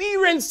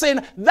experiencing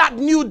that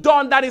new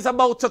dawn that is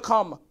about to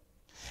come.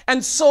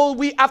 And so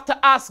we have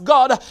to ask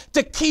God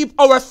to keep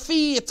our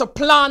feet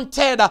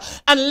planted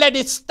and let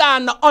it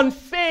stand on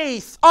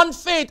faith and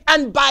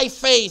by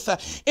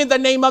faith in the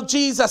name of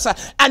Jesus,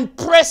 and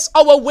press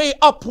our way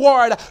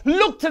upward.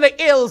 Look to the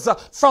hills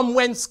from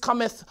whence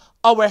cometh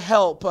our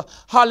help.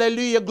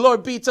 Hallelujah. Glory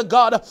be to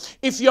God.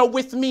 If you're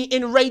with me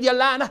in Radio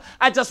Land,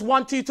 I just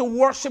want you to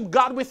worship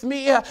God with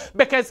me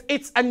because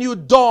it's a new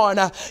dawn.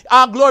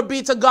 Glory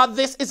be to God.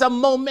 This is a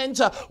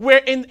moment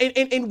where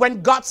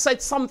when God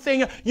said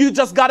something, you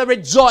just gotta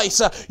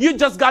rejoice. You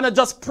just gotta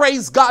just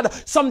praise God.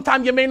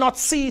 Sometimes you may not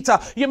see it.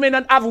 You may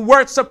not have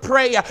words to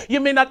pray. You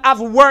may not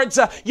have words,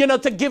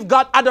 to give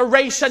God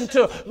adoration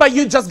to, but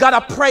you just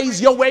gotta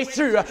praise your way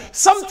through.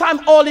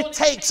 Sometimes all it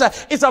takes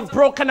is a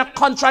broken, a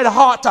contrite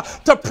heart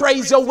to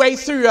praise your way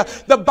through.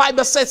 The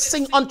Bible says,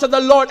 sing unto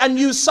the Lord a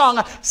new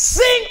song.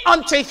 Sing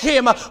unto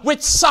him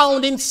with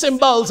sounding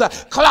cymbals.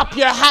 Clap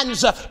your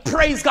hands.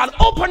 Praise God.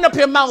 Open up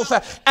your mouth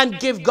and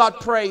give God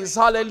praise.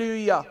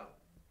 Hallelujah.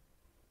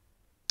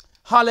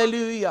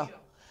 Hallelujah.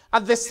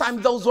 At this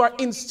time, those who are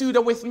in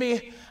studio with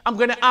me, I'm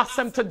going to ask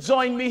them to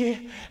join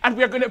me, and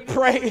we're going to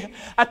pray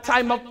a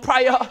time of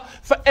prayer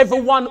for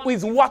everyone who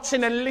is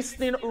watching and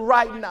listening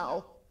right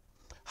now.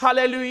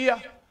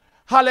 Hallelujah.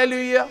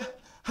 Hallelujah.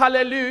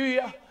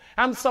 Hallelujah.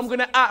 And so I'm going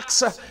to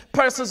ask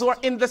persons who are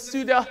in the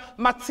studio,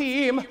 my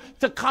team,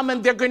 to come,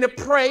 and they're going to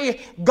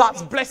pray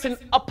God's blessing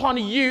upon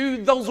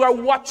you. Those who are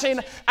watching,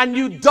 a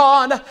new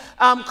dawn.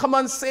 Come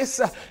on,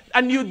 sis.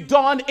 A new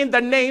dawn in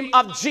the name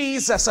of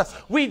Jesus.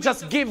 We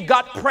just give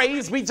God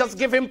praise. We just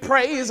give him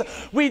praise.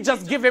 We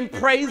just give him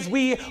praise.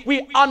 We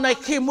honor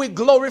him. We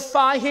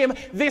glorify him.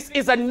 This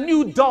is a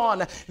new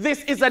dawn.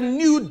 This is a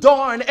new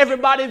dawn.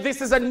 Everybody,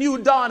 this is a new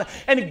dawn.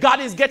 And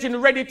God is getting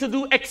ready to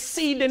do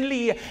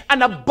exceedingly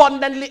and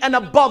abundantly and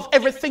above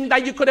everything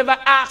that you could ever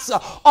ask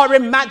or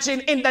imagine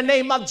in the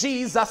name of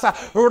Jesus. In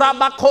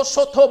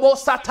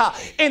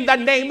the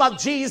name of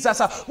Jesus.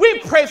 We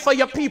pray for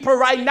your people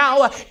right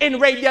now in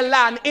Radio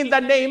Land. In the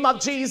name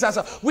of Jesus,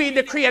 we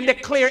decree and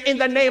declare in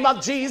the name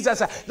of Jesus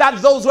that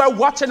those who are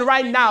watching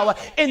right now,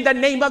 in the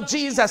name of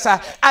Jesus,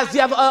 as you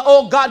have,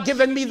 oh God,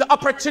 given me the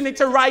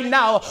opportunity right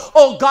now,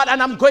 oh God,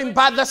 and I'm going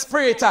by the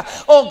Spirit,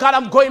 oh God,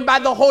 I'm going by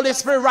the Holy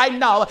Spirit right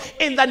now,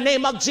 in the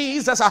name of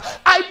Jesus.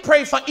 I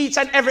pray for each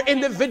and every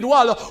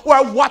individual who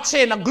are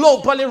watching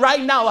globally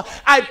right now.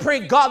 I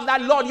pray, God,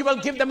 that Lord, you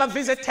will give them a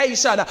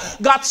visitation.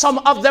 God, some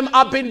of them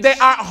they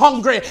are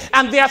hungry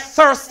and they are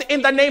thirsty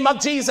in the name of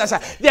Jesus.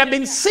 They have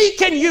been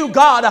seeking you,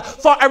 God,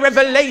 for a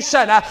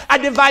revelation, a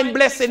divine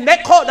blessing.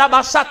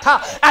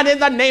 And in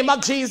the name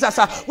of Jesus,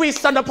 we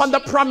stand upon the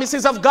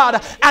promises of God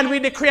and we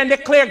decree and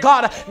declare,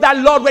 God, that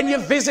Lord, when you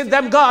visit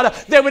them, God,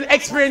 they will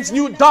experience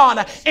new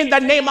dawn in the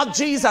name of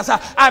Jesus.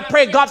 I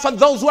pray, God, for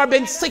those who have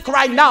been sick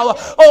right now,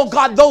 oh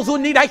God, those who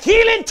need a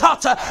healing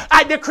touch,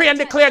 I decree and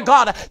declare,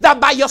 God, that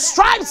by your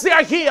stripes they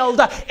are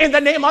healed in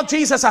the name of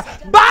Jesus.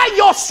 By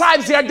your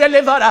stripes they are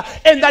delivered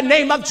in the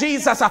name of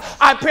Jesus.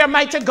 I pray,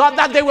 mighty God,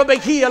 that they will be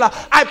healed.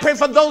 I pray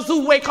for those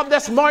who wake up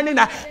this morning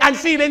and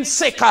feeling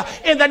sick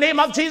in the name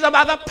of Jesus,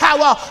 by the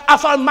power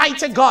of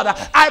Almighty God,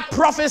 I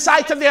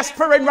prophesy to their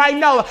spirit right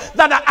now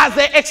that as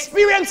they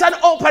experience an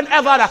open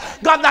heaven,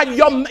 God, that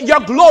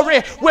your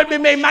glory will be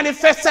made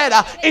manifested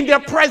in their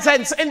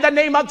presence in the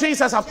name of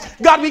Jesus.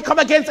 God, we come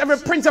against every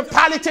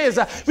principalities,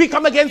 we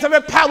come against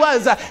every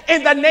powers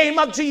in the name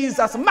of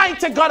Jesus.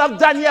 Mighty God of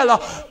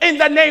Daniel, in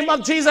the name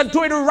of Jesus,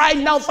 do it right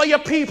now for your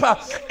people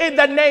in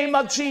the name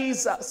of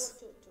Jesus.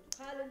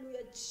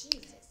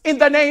 In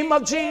the name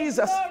of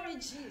Jesus.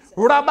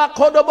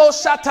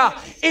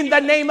 In the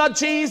name of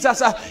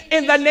Jesus,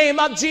 in the name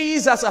of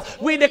Jesus,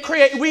 we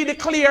declare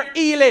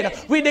healing.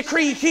 We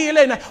decree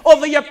healing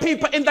over your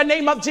people in the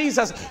name of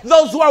Jesus.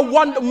 Those who are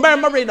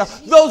murmuring,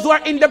 those who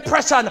are in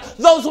depression,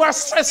 those who are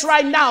stressed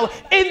right now,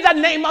 in the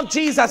name of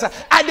Jesus,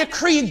 I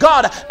decree,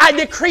 God, I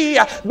decree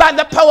by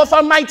the power of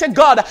Almighty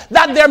God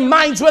that their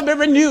minds will be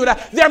renewed,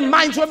 their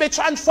minds will be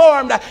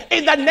transformed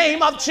in the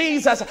name of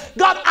Jesus.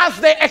 God, as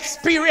they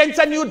experience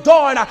a new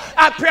dawn,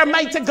 I pray,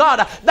 Almighty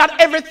God, that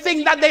everything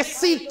everything that they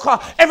seek,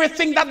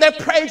 everything that they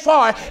pray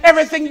for,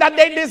 everything that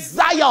they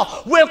desire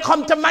will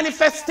come to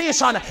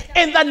manifestation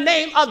in the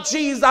name of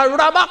Jesus.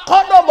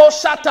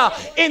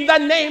 In the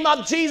name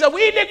of Jesus,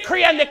 we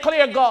decree and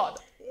declare, God,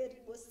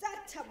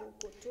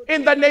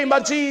 in the name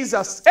of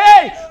Jesus.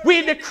 Hey,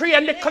 we decree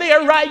and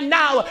declare right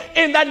now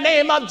in the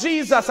name of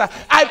Jesus.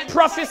 I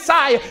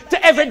prophesy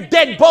to every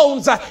dead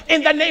bones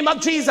in the name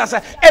of Jesus.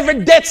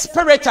 Every dead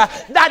spirit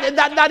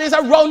that is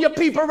around your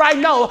people right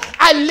now,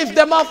 I lift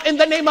them up in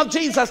the name of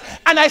Jesus.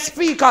 And I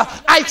speak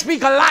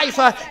life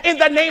in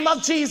the name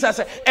of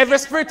Jesus. Every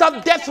spirit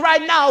of death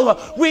right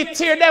now, we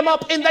tear them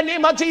up in the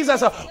name of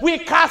Jesus. We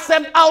cast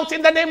them out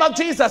in the name of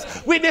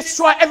Jesus. We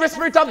destroy every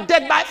spirit of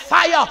death by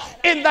fire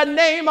in the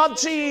name of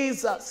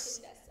Jesus.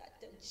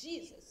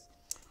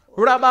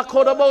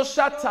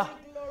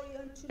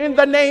 In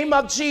the name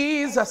of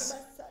Jesus.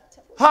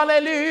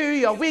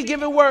 Hallelujah. We give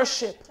you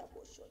worship.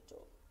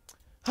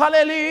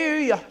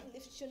 Hallelujah.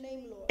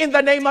 In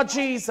the name of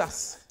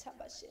Jesus.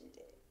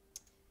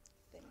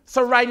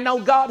 So right now,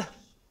 God,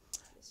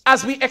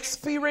 as we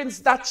experience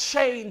that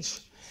change,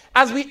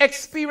 as we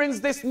experience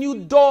this new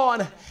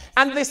dawn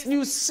and this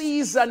new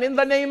season in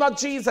the name of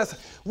Jesus,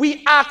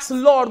 we ask,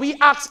 Lord, we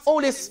ask,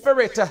 Holy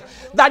Spirit,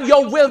 that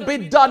your will be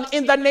done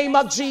in the name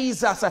of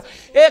Jesus. In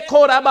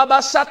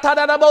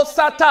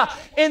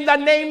the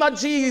name of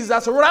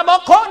Jesus.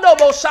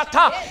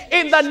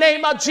 In the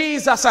name of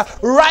Jesus.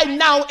 Right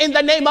now, in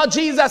the name of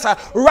Jesus.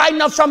 Right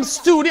now, from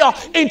studio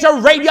into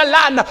radio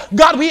land,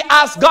 God, we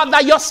ask, God,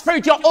 that your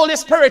Spirit, your Holy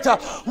Spirit,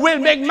 will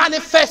make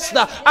manifest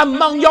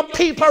among your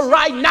people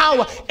right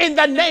now in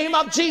the name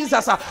of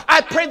Jesus.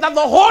 I pray that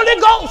the Holy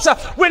Ghost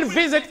will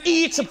visit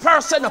each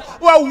person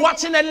who are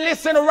watching and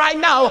listening right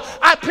now.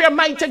 I pray,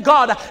 mighty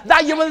God,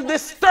 that you will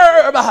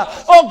disturb,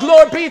 oh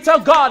glory be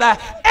to God,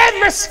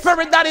 every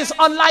spirit that is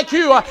unlike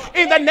you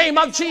in the name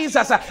of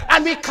Jesus.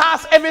 And we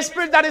cast every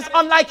spirit that is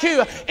unlike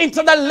you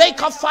into the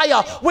lake of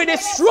fire. We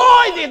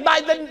destroyed it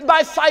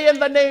by fire in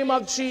the name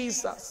of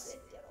Jesus.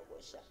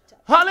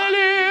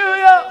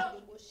 Hallelujah.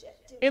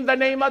 In the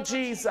name of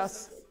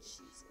Jesus.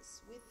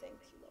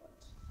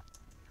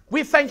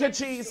 We thank you,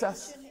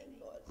 Jesus.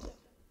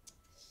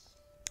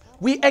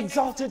 We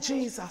exalt you,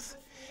 Jesus.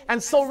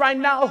 And so right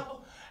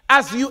now,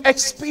 as you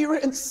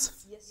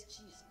experience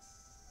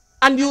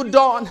a new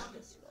dawn,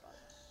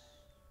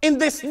 in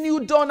this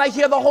new dawn, I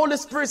hear the Holy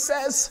Spirit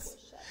says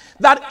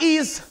that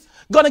He's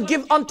going to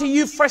give unto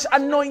you fresh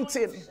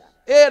anointing.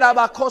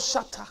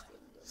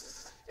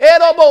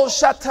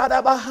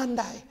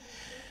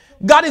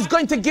 God is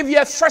going to give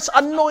you a fresh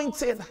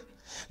anointing.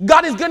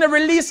 God is going to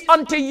release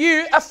unto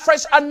you a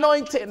fresh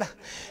anointing.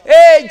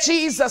 Hey,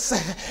 Jesus,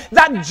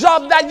 that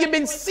job that you've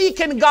been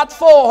seeking God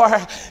for,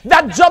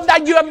 that job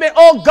that you have been,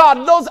 oh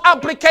God, those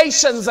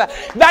applications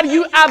that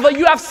you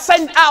have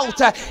sent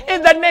out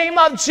in the name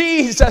of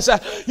Jesus.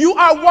 You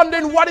are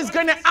wondering what is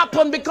going to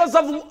happen because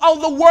of how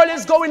the world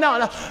is going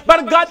on.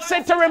 But God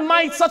said to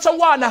remind such a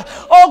one,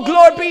 oh,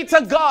 glory be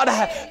to God,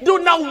 do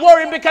not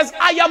worry because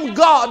I am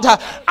God.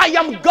 I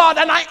am God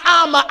and I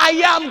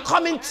am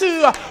coming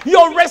to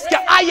your rescue.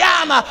 I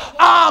am.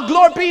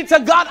 Glory be to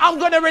God. I'm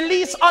going to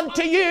release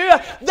unto you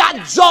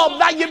that job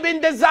that you've been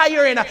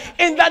desiring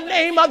in the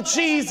name of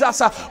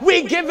Jesus.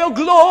 We give you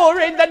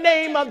glory in the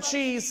name of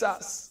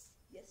Jesus.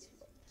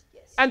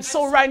 And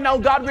so right now,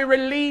 God, we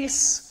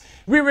release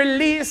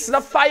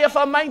the fire of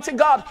Almighty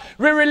God.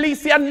 We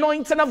release the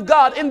anointing of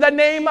God in the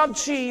name of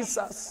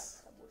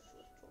Jesus.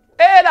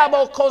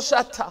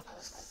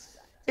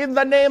 In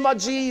the name of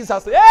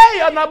Jesus.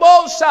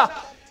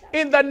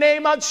 In the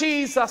name of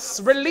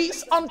Jesus,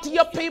 release unto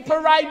your people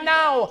right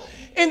now.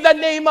 In the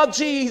name of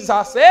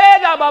Jesus.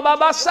 In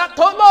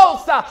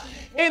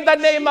the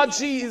name of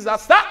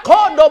Jesus.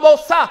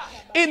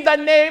 In the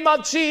name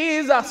of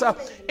Jesus.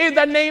 In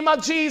the name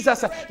of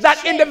Jesus.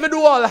 That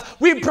individual,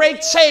 we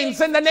break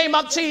chains in the name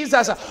of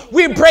Jesus.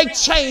 We break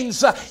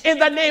chains in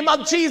the name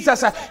of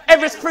Jesus.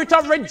 Every spirit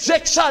of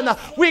rejection,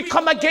 we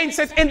come against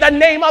it in the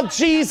name of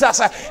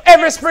Jesus.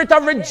 Every spirit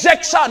of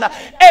rejection,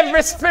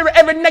 every spirit,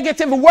 every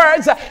negative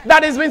words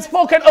that has been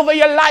spoken over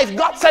your life,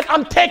 God said,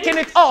 I'm taking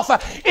it off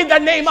in the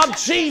name of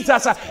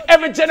Jesus.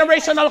 Every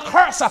generational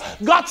curse,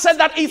 God said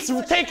that He's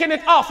taking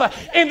it off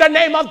in the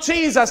name of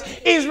Jesus.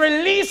 He's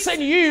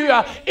releasing you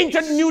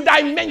into new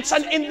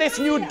dimension in this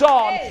new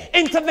dawn,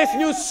 into this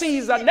new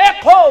season.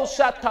 Glory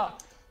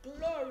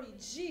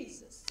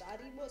Jesus.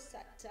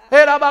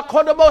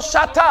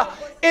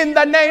 In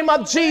the name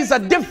of Jesus,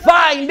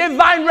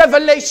 divine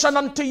revelation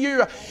unto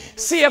you.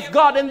 See if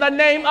God, in the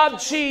name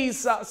of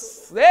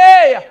Jesus.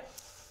 Hey.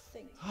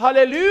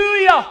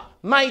 Hallelujah.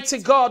 Mighty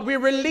God, we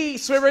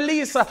release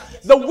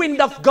the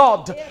wind of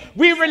God.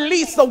 We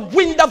release the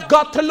wind of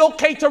God to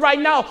locate you right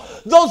now.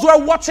 Those who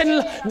are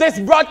watching this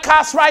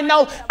broadcast right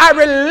now, I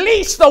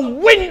release the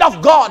wind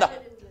of God.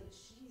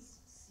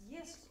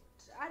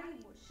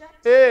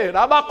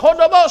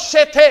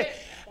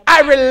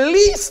 I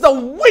release the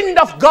wind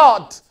of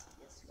God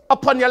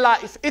upon your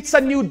life. It's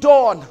a new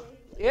dawn.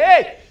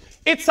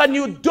 It's a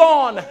new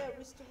dawn.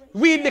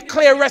 We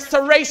declare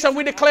restoration.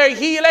 We declare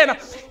healing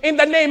in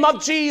the name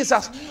of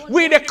Jesus.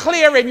 We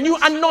declare a new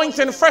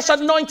anointing, fresh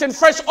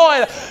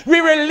oil. We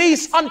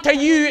release unto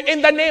you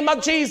in the name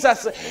of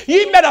Jesus.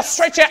 You better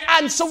stretch your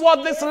hands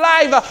toward this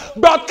live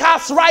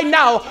broadcast right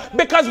now,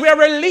 because we are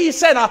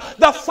releasing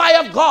the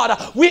fire of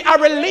God. We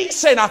are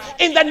releasing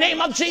in the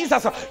name of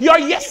Jesus. Your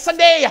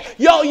yesterday,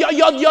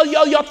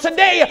 your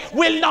today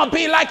will not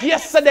be like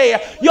yesterday.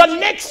 Your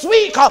next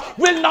week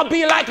will not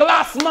be like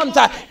last month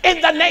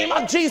in the name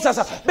of Jesus.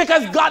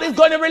 Because God is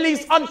going to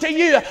release unto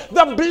you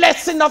the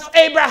blessing of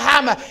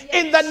Abraham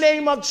in the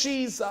name of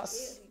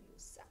Jesus.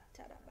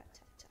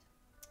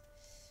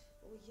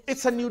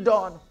 It's a new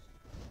dawn.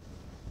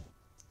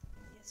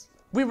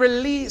 We will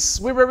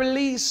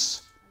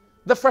release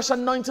the fresh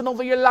anointing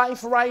over your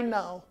life right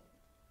now.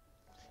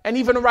 And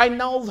even right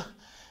now,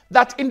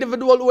 that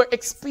individual who are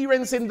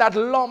experiencing that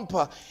lump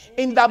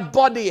in that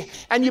body,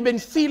 and you've been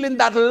feeling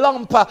that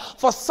lump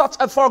for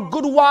a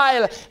good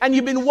while, and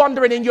you've been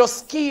wondering and you're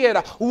scared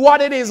what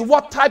it is,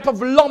 what type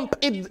of lump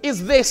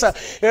is this.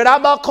 Right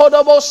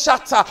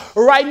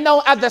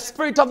now, as the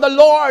Spirit of the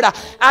Lord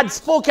had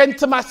spoken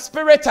to my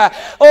spirit,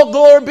 oh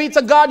glory be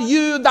to God,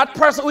 you, that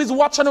person who is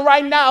watching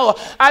right now,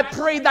 I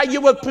pray that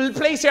you will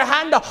place your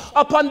hand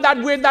upon that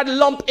where that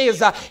lump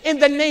is in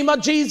the name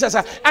of Jesus,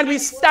 and we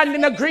stand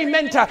in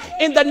agreement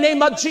in the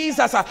name of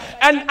Jesus,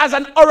 and as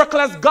an oracle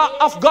of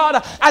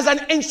God, as an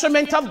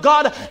instrument of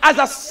God, as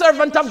a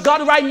servant of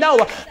God right now,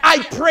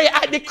 I pray,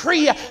 I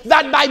decree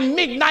that by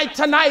midnight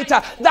tonight,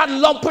 that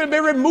lump will be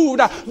removed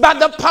by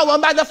the power,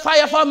 by the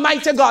fire of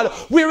Almighty God.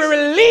 We will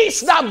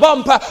release that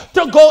bump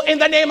to go in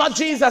the name of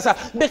Jesus,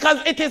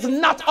 because it is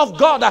not of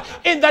God,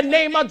 in the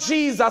name of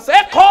Jesus.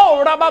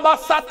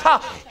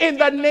 In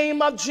the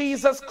name of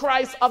Jesus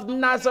Christ of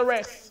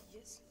Nazareth.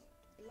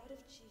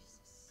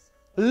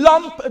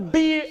 Lump,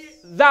 be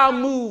thou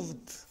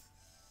moved.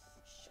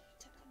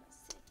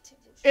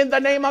 In the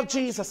name of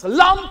Jesus.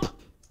 Lump,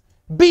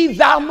 be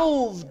thou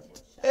moved.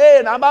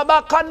 Be thou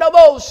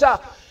moved.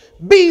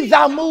 Be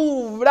thou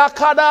moved.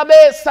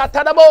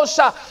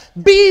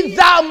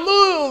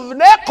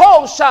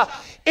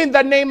 In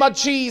the name of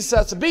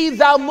Jesus. Be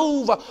thou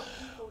moved.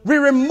 We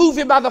remove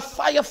it by the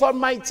fire of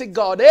Almighty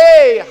God.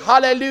 Hey,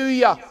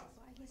 hallelujah.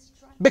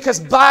 Because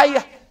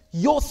by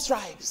your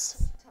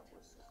stripes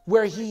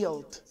we're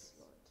healed.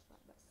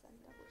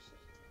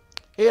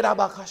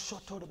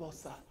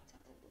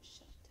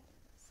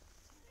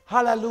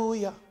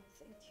 Hallelujah.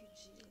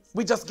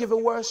 We just give a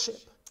worship.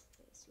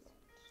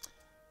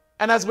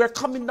 And as we're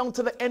coming down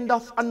to the end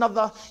of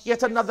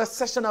yet another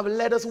session of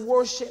Let Us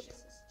Worship,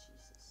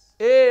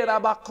 I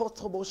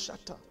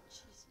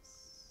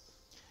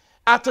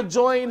had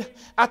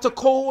to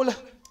call,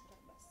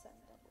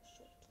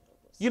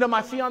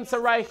 my fiance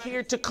right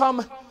here to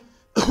come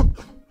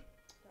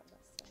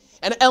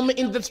and help me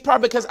in this prayer,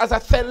 because as I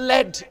felt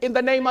led in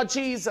the name of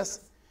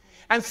Jesus.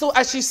 And so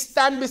as she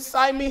stands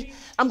beside me,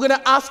 I'm going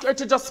to ask her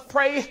to just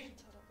pray.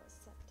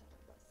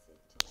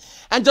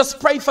 And just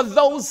pray for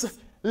those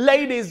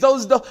ladies,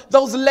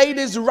 those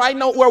ladies right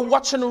now who are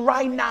watching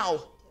right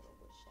now.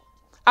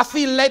 I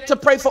feel led to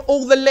pray for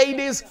all the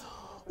ladies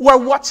who are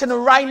watching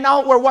right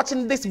now, who are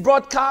watching this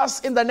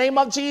broadcast in the name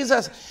of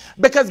Jesus.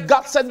 Because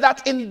God said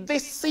that in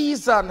this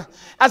season,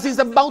 as He's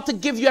about to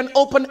give you an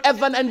open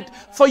heaven, and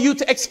for you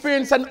to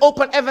experience an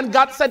open heaven,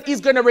 God said He's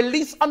going to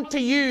release unto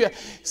you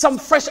some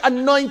fresh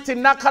anointing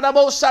in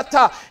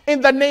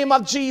the name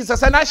of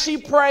Jesus. And as she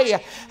pray,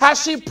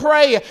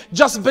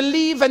 just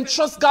believe and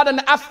trust God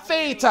and have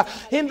faith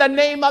in the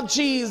name of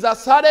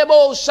Jesus.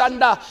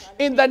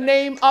 In the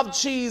name of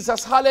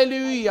Jesus.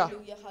 Hallelujah.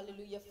 Hallelujah,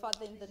 hallelujah.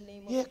 Father, in the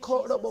name of Jesus,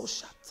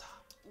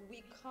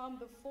 we come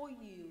before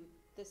you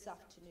this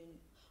afternoon.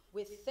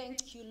 We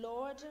thank you,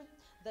 Lord,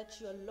 that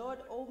you are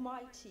Lord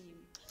Almighty.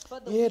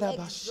 Father, we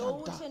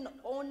exalt and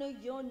honor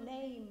your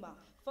name.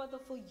 Father,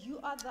 for you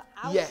are the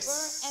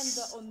Alpha and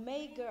the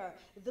Omega,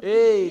 the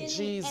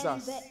beginning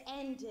and the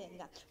ending.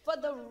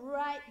 Father,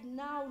 right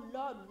now,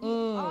 Lord, we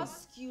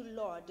ask you,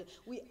 Lord,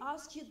 we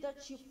ask you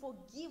that you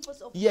forgive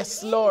us of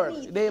anything, Lord,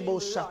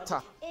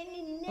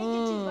 any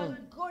negative and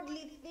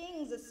ungodly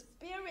things,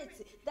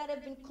 spirits that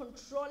have been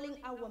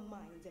controlling our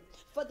mind.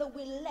 Father,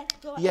 we let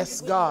go. Yes,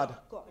 God.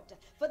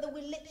 Father,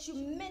 we let you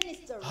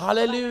minister.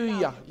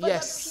 Hallelujah. Father,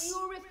 yes.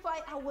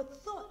 Purify our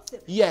thoughts.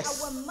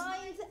 Yes. Our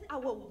minds,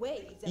 our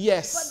ways.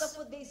 Yes. Father,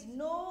 for there's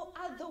no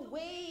other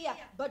way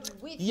but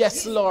with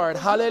yes, you. Lord.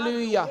 For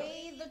hallelujah.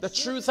 The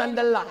truth and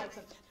the life.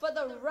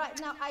 Father, right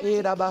now I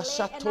declare and I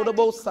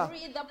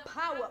decree the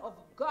power of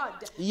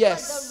God.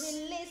 Yes. Father,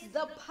 release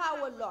the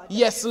power, Lord.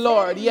 Yes,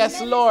 Lord. Yes,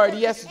 Lord.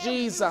 Yes,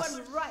 Jesus.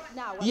 Right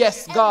now.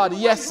 Yes, God.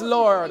 Yes,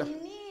 Lord.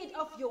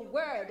 Of your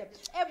word,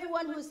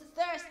 everyone who's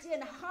thirsty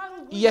and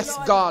hungry, yes,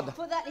 Lord, God,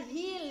 for that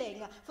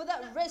healing, for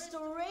that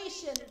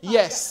restoration, Father,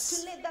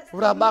 yes, to let that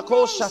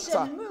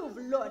nation move,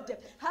 Lord.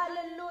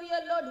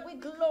 Hallelujah, Lord, we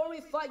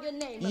glorify your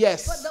name.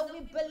 Yes, Father,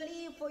 we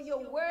believe for your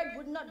word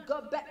would not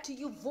go back to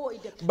you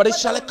void, but it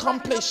shall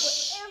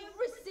accomplish.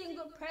 Every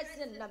single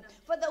person,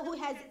 Father, who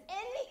has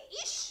any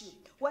issue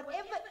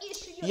Whatever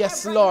issue you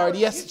Yes, have right Lord. now,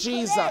 Yes,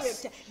 declare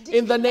Jesus. it.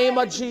 In the name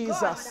of Declare it,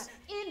 God, Jesus.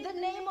 in the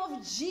name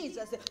of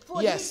Jesus.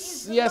 For Yes, he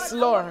is the yes,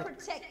 Lord, our Lord.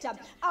 protector,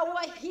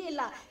 our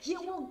healer. He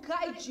will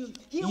guide you.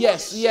 He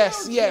Yes, will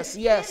yes, shield yes,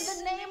 you. yes. In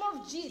the name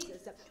of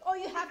Jesus. All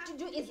you have to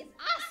do is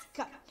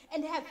ask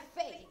and have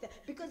faith.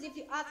 Because if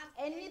you ask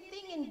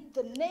anything in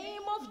the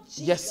name of Jesus,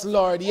 Yes,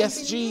 Lord. Yes,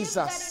 and believe Jesus.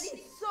 that it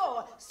is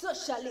so, so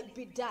shall it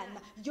be done.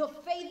 Your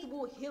faith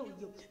will heal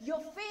you. Your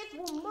faith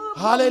will move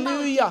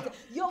Hallelujah. your mountains.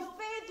 Your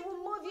faith will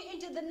move you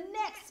into the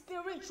next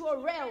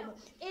spiritual realm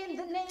in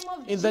the name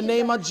of Jesus. In the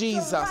name of So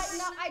Jesus. right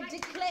now I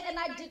declare and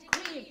I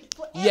decree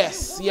for every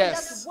Yes, woman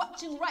yes. that's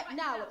watching right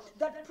now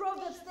that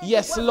Proverbs 31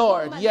 Yes,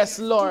 Lord. woman, Yes,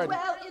 Lord.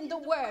 dwell in the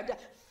word.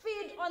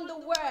 Feed on the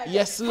word.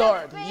 Yes, Have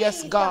Lord. faith.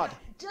 Yes, God.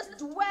 Just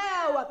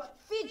dwell.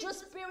 Feed your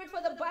spirit,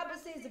 for the Bible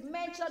says,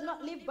 man shall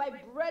not live by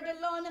bread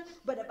alone,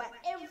 but by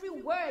every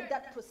word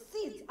that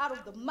proceeds out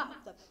of the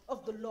mouth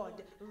of the Lord.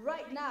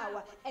 Right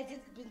now, as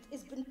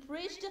it's been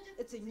preached,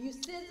 it's a new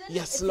season.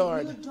 Yes, it's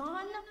Lord. a new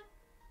dawn.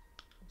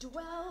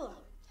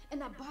 Dwell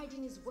and abide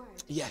in his word.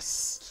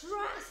 Yes.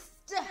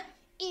 Trust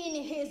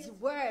in his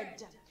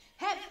word.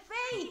 Have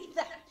faith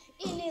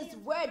in his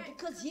word,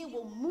 because he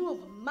will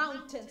move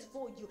mountains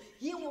for you.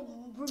 He will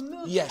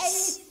remove Yes.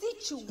 any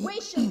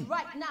situation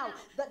right now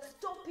that's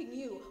stopping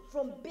you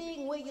from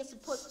being where you're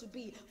supposed to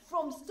be,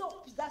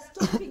 that's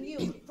stopping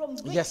you from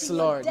reaching Yes, your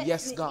Lord. destiny.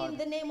 Yes, God. In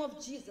the name of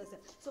Jesus.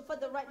 So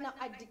Father, right now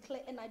I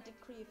declare and I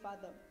decree,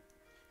 Father,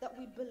 that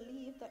we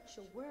believe that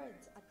your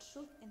words are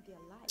truth and they're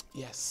life.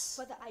 Yes.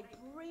 Father, I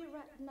pray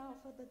right now,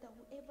 Father, that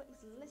whoever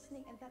is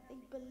listening and that they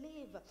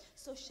believe,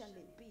 so shall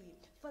it be.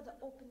 Father,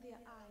 open their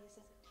eyes,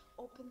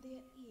 open their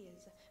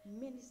ears,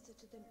 minister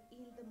to them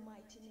in the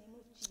mighty name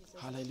of Jesus.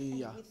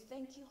 Hallelujah. And we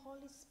thank you,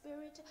 Holy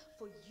Spirit,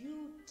 for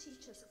you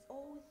teach us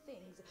all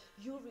things.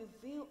 You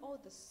reveal all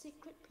the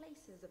secret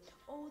places,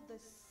 all the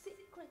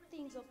secret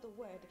things of the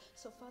word.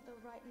 So, Father,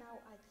 right now,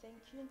 I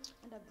thank you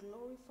and I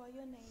glorify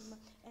your name,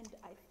 and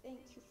I thank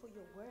you for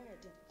your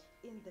word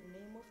in the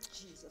name of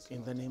Jesus.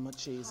 In the name of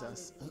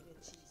Jesus. Hallelujah,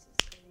 Jesus.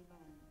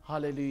 Amen.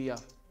 Hallelujah.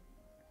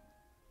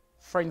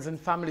 Friends and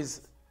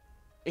families,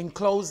 in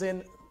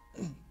closing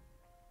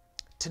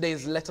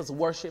today's Let Us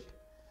Worship,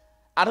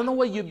 I don't know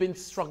what you've been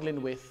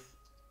struggling with.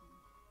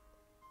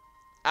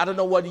 I don't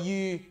know what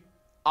you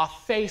are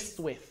faced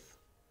with.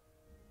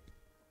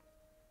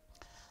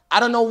 I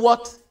don't know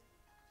what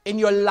in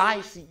your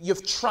life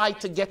you've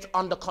tried to get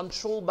under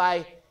control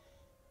by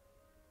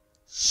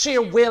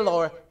sheer will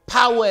or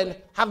power and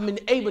haven't been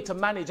able to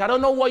manage. I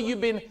don't know what you've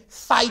been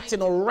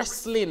fighting or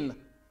wrestling.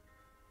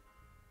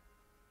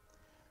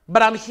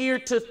 But I'm here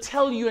to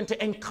tell you and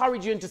to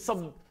encourage you and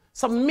to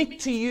submit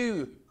to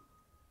you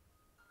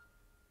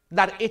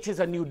that it is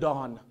a new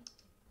dawn.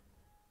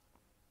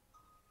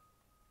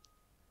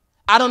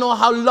 I don't know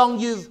how long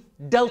you've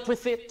dealt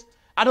with it.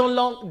 I don't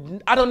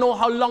know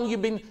how long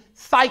you've been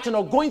fighting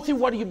or going through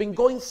what you've been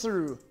going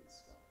through.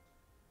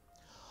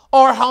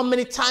 Or how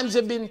many times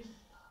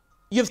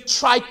you've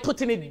tried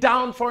putting it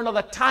down for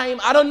another time.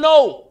 I don't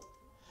know.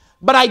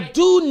 But I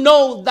do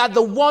know that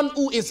the one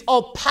who is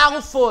all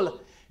powerful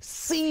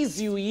sees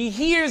you, he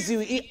hears you,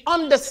 he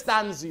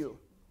understands you.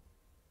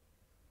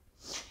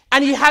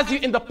 And he has you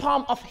in the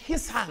palm of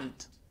his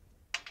hand.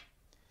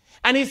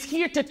 And he's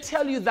here to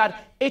tell you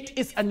that it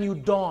is a new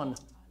dawn.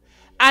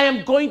 I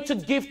am going to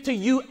give to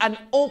you an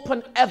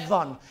open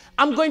heaven.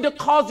 I'm going to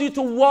cause you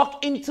to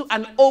walk into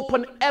an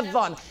open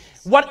heaven.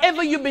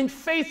 Whatever you've been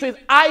faced with,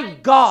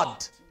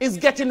 God is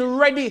getting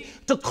ready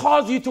to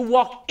cause you to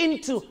walk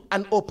into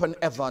an open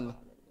heaven.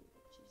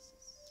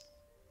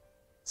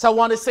 So I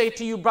want to say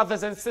to you,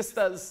 brothers and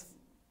sisters,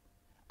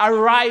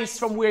 arise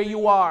from where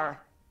you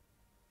are.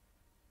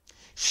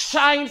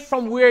 Shine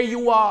from where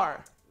you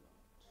are.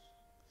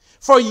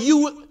 For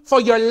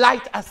your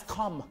light has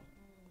come.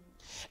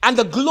 And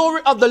the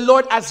glory of the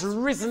Lord has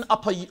risen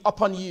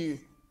upon you.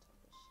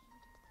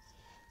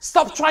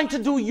 Stop trying to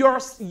do your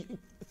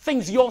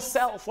things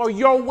yourself or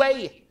your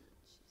way.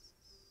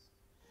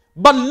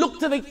 But look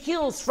to the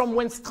hills from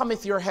whence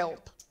cometh your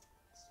help.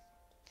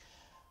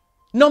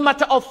 No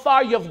matter how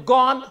far you've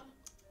gone,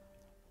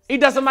 it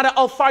doesn't matter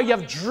how far you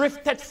have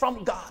drifted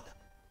from God.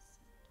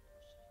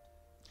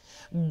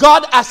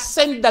 God has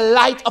sent the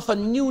light of a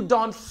new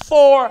dawn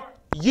for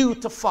you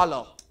to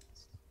follow.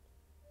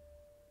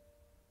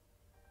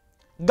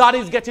 God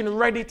is getting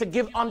ready to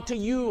give unto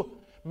you,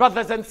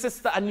 brothers and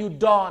sisters, a new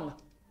dawn,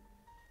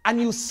 a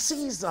new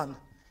season,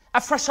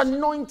 a fresh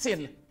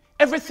anointing.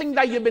 Everything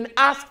that you've been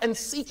asked and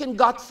seeking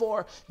God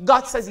for,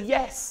 God says,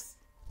 yes,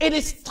 it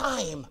is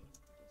time.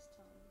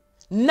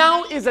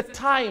 Now is a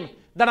time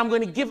that I'm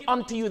going to give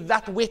unto you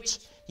that which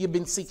you've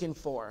been seeking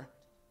for.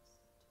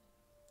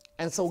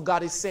 And so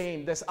God is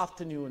saying this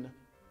afternoon,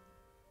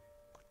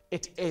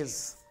 it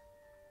is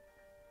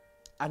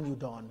a new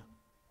dawn.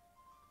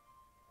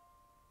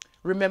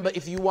 Remember,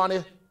 if you want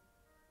to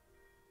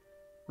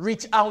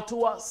reach out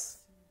to us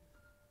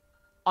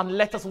on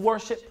Let Us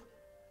Worship,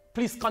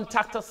 please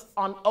contact us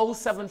on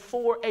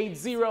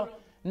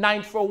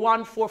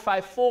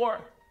 07480-941-454.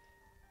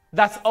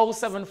 That's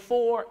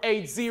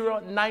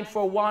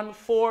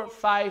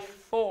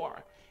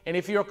 074-80-941-454. And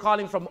if you're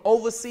calling from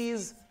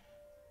overseas,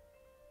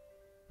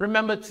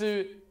 remember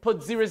to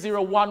put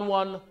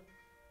 0011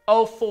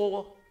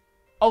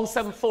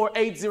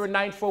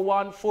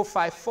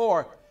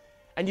 074-80-941-454.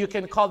 And you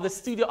can call the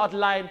studio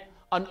hotline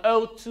on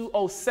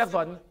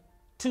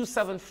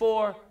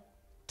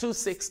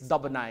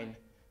 0207-274-2699.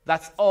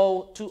 That's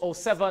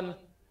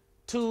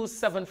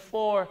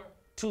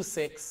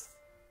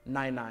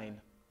 0207-274-2699.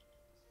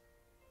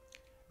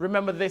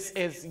 Remember, this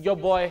is your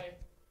boy,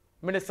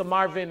 Minister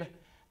Marvin,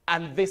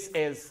 and this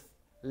is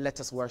Let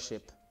Us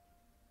Worship.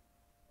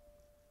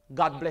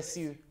 God bless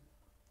you.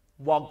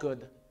 Walk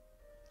good.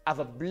 Have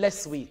a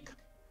blessed week.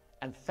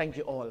 And thank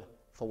you all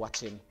for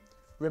watching.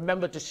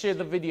 Remember to share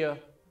the video,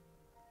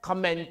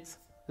 comment,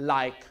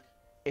 like.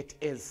 It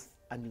is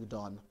a new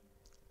dawn.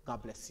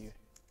 God bless you.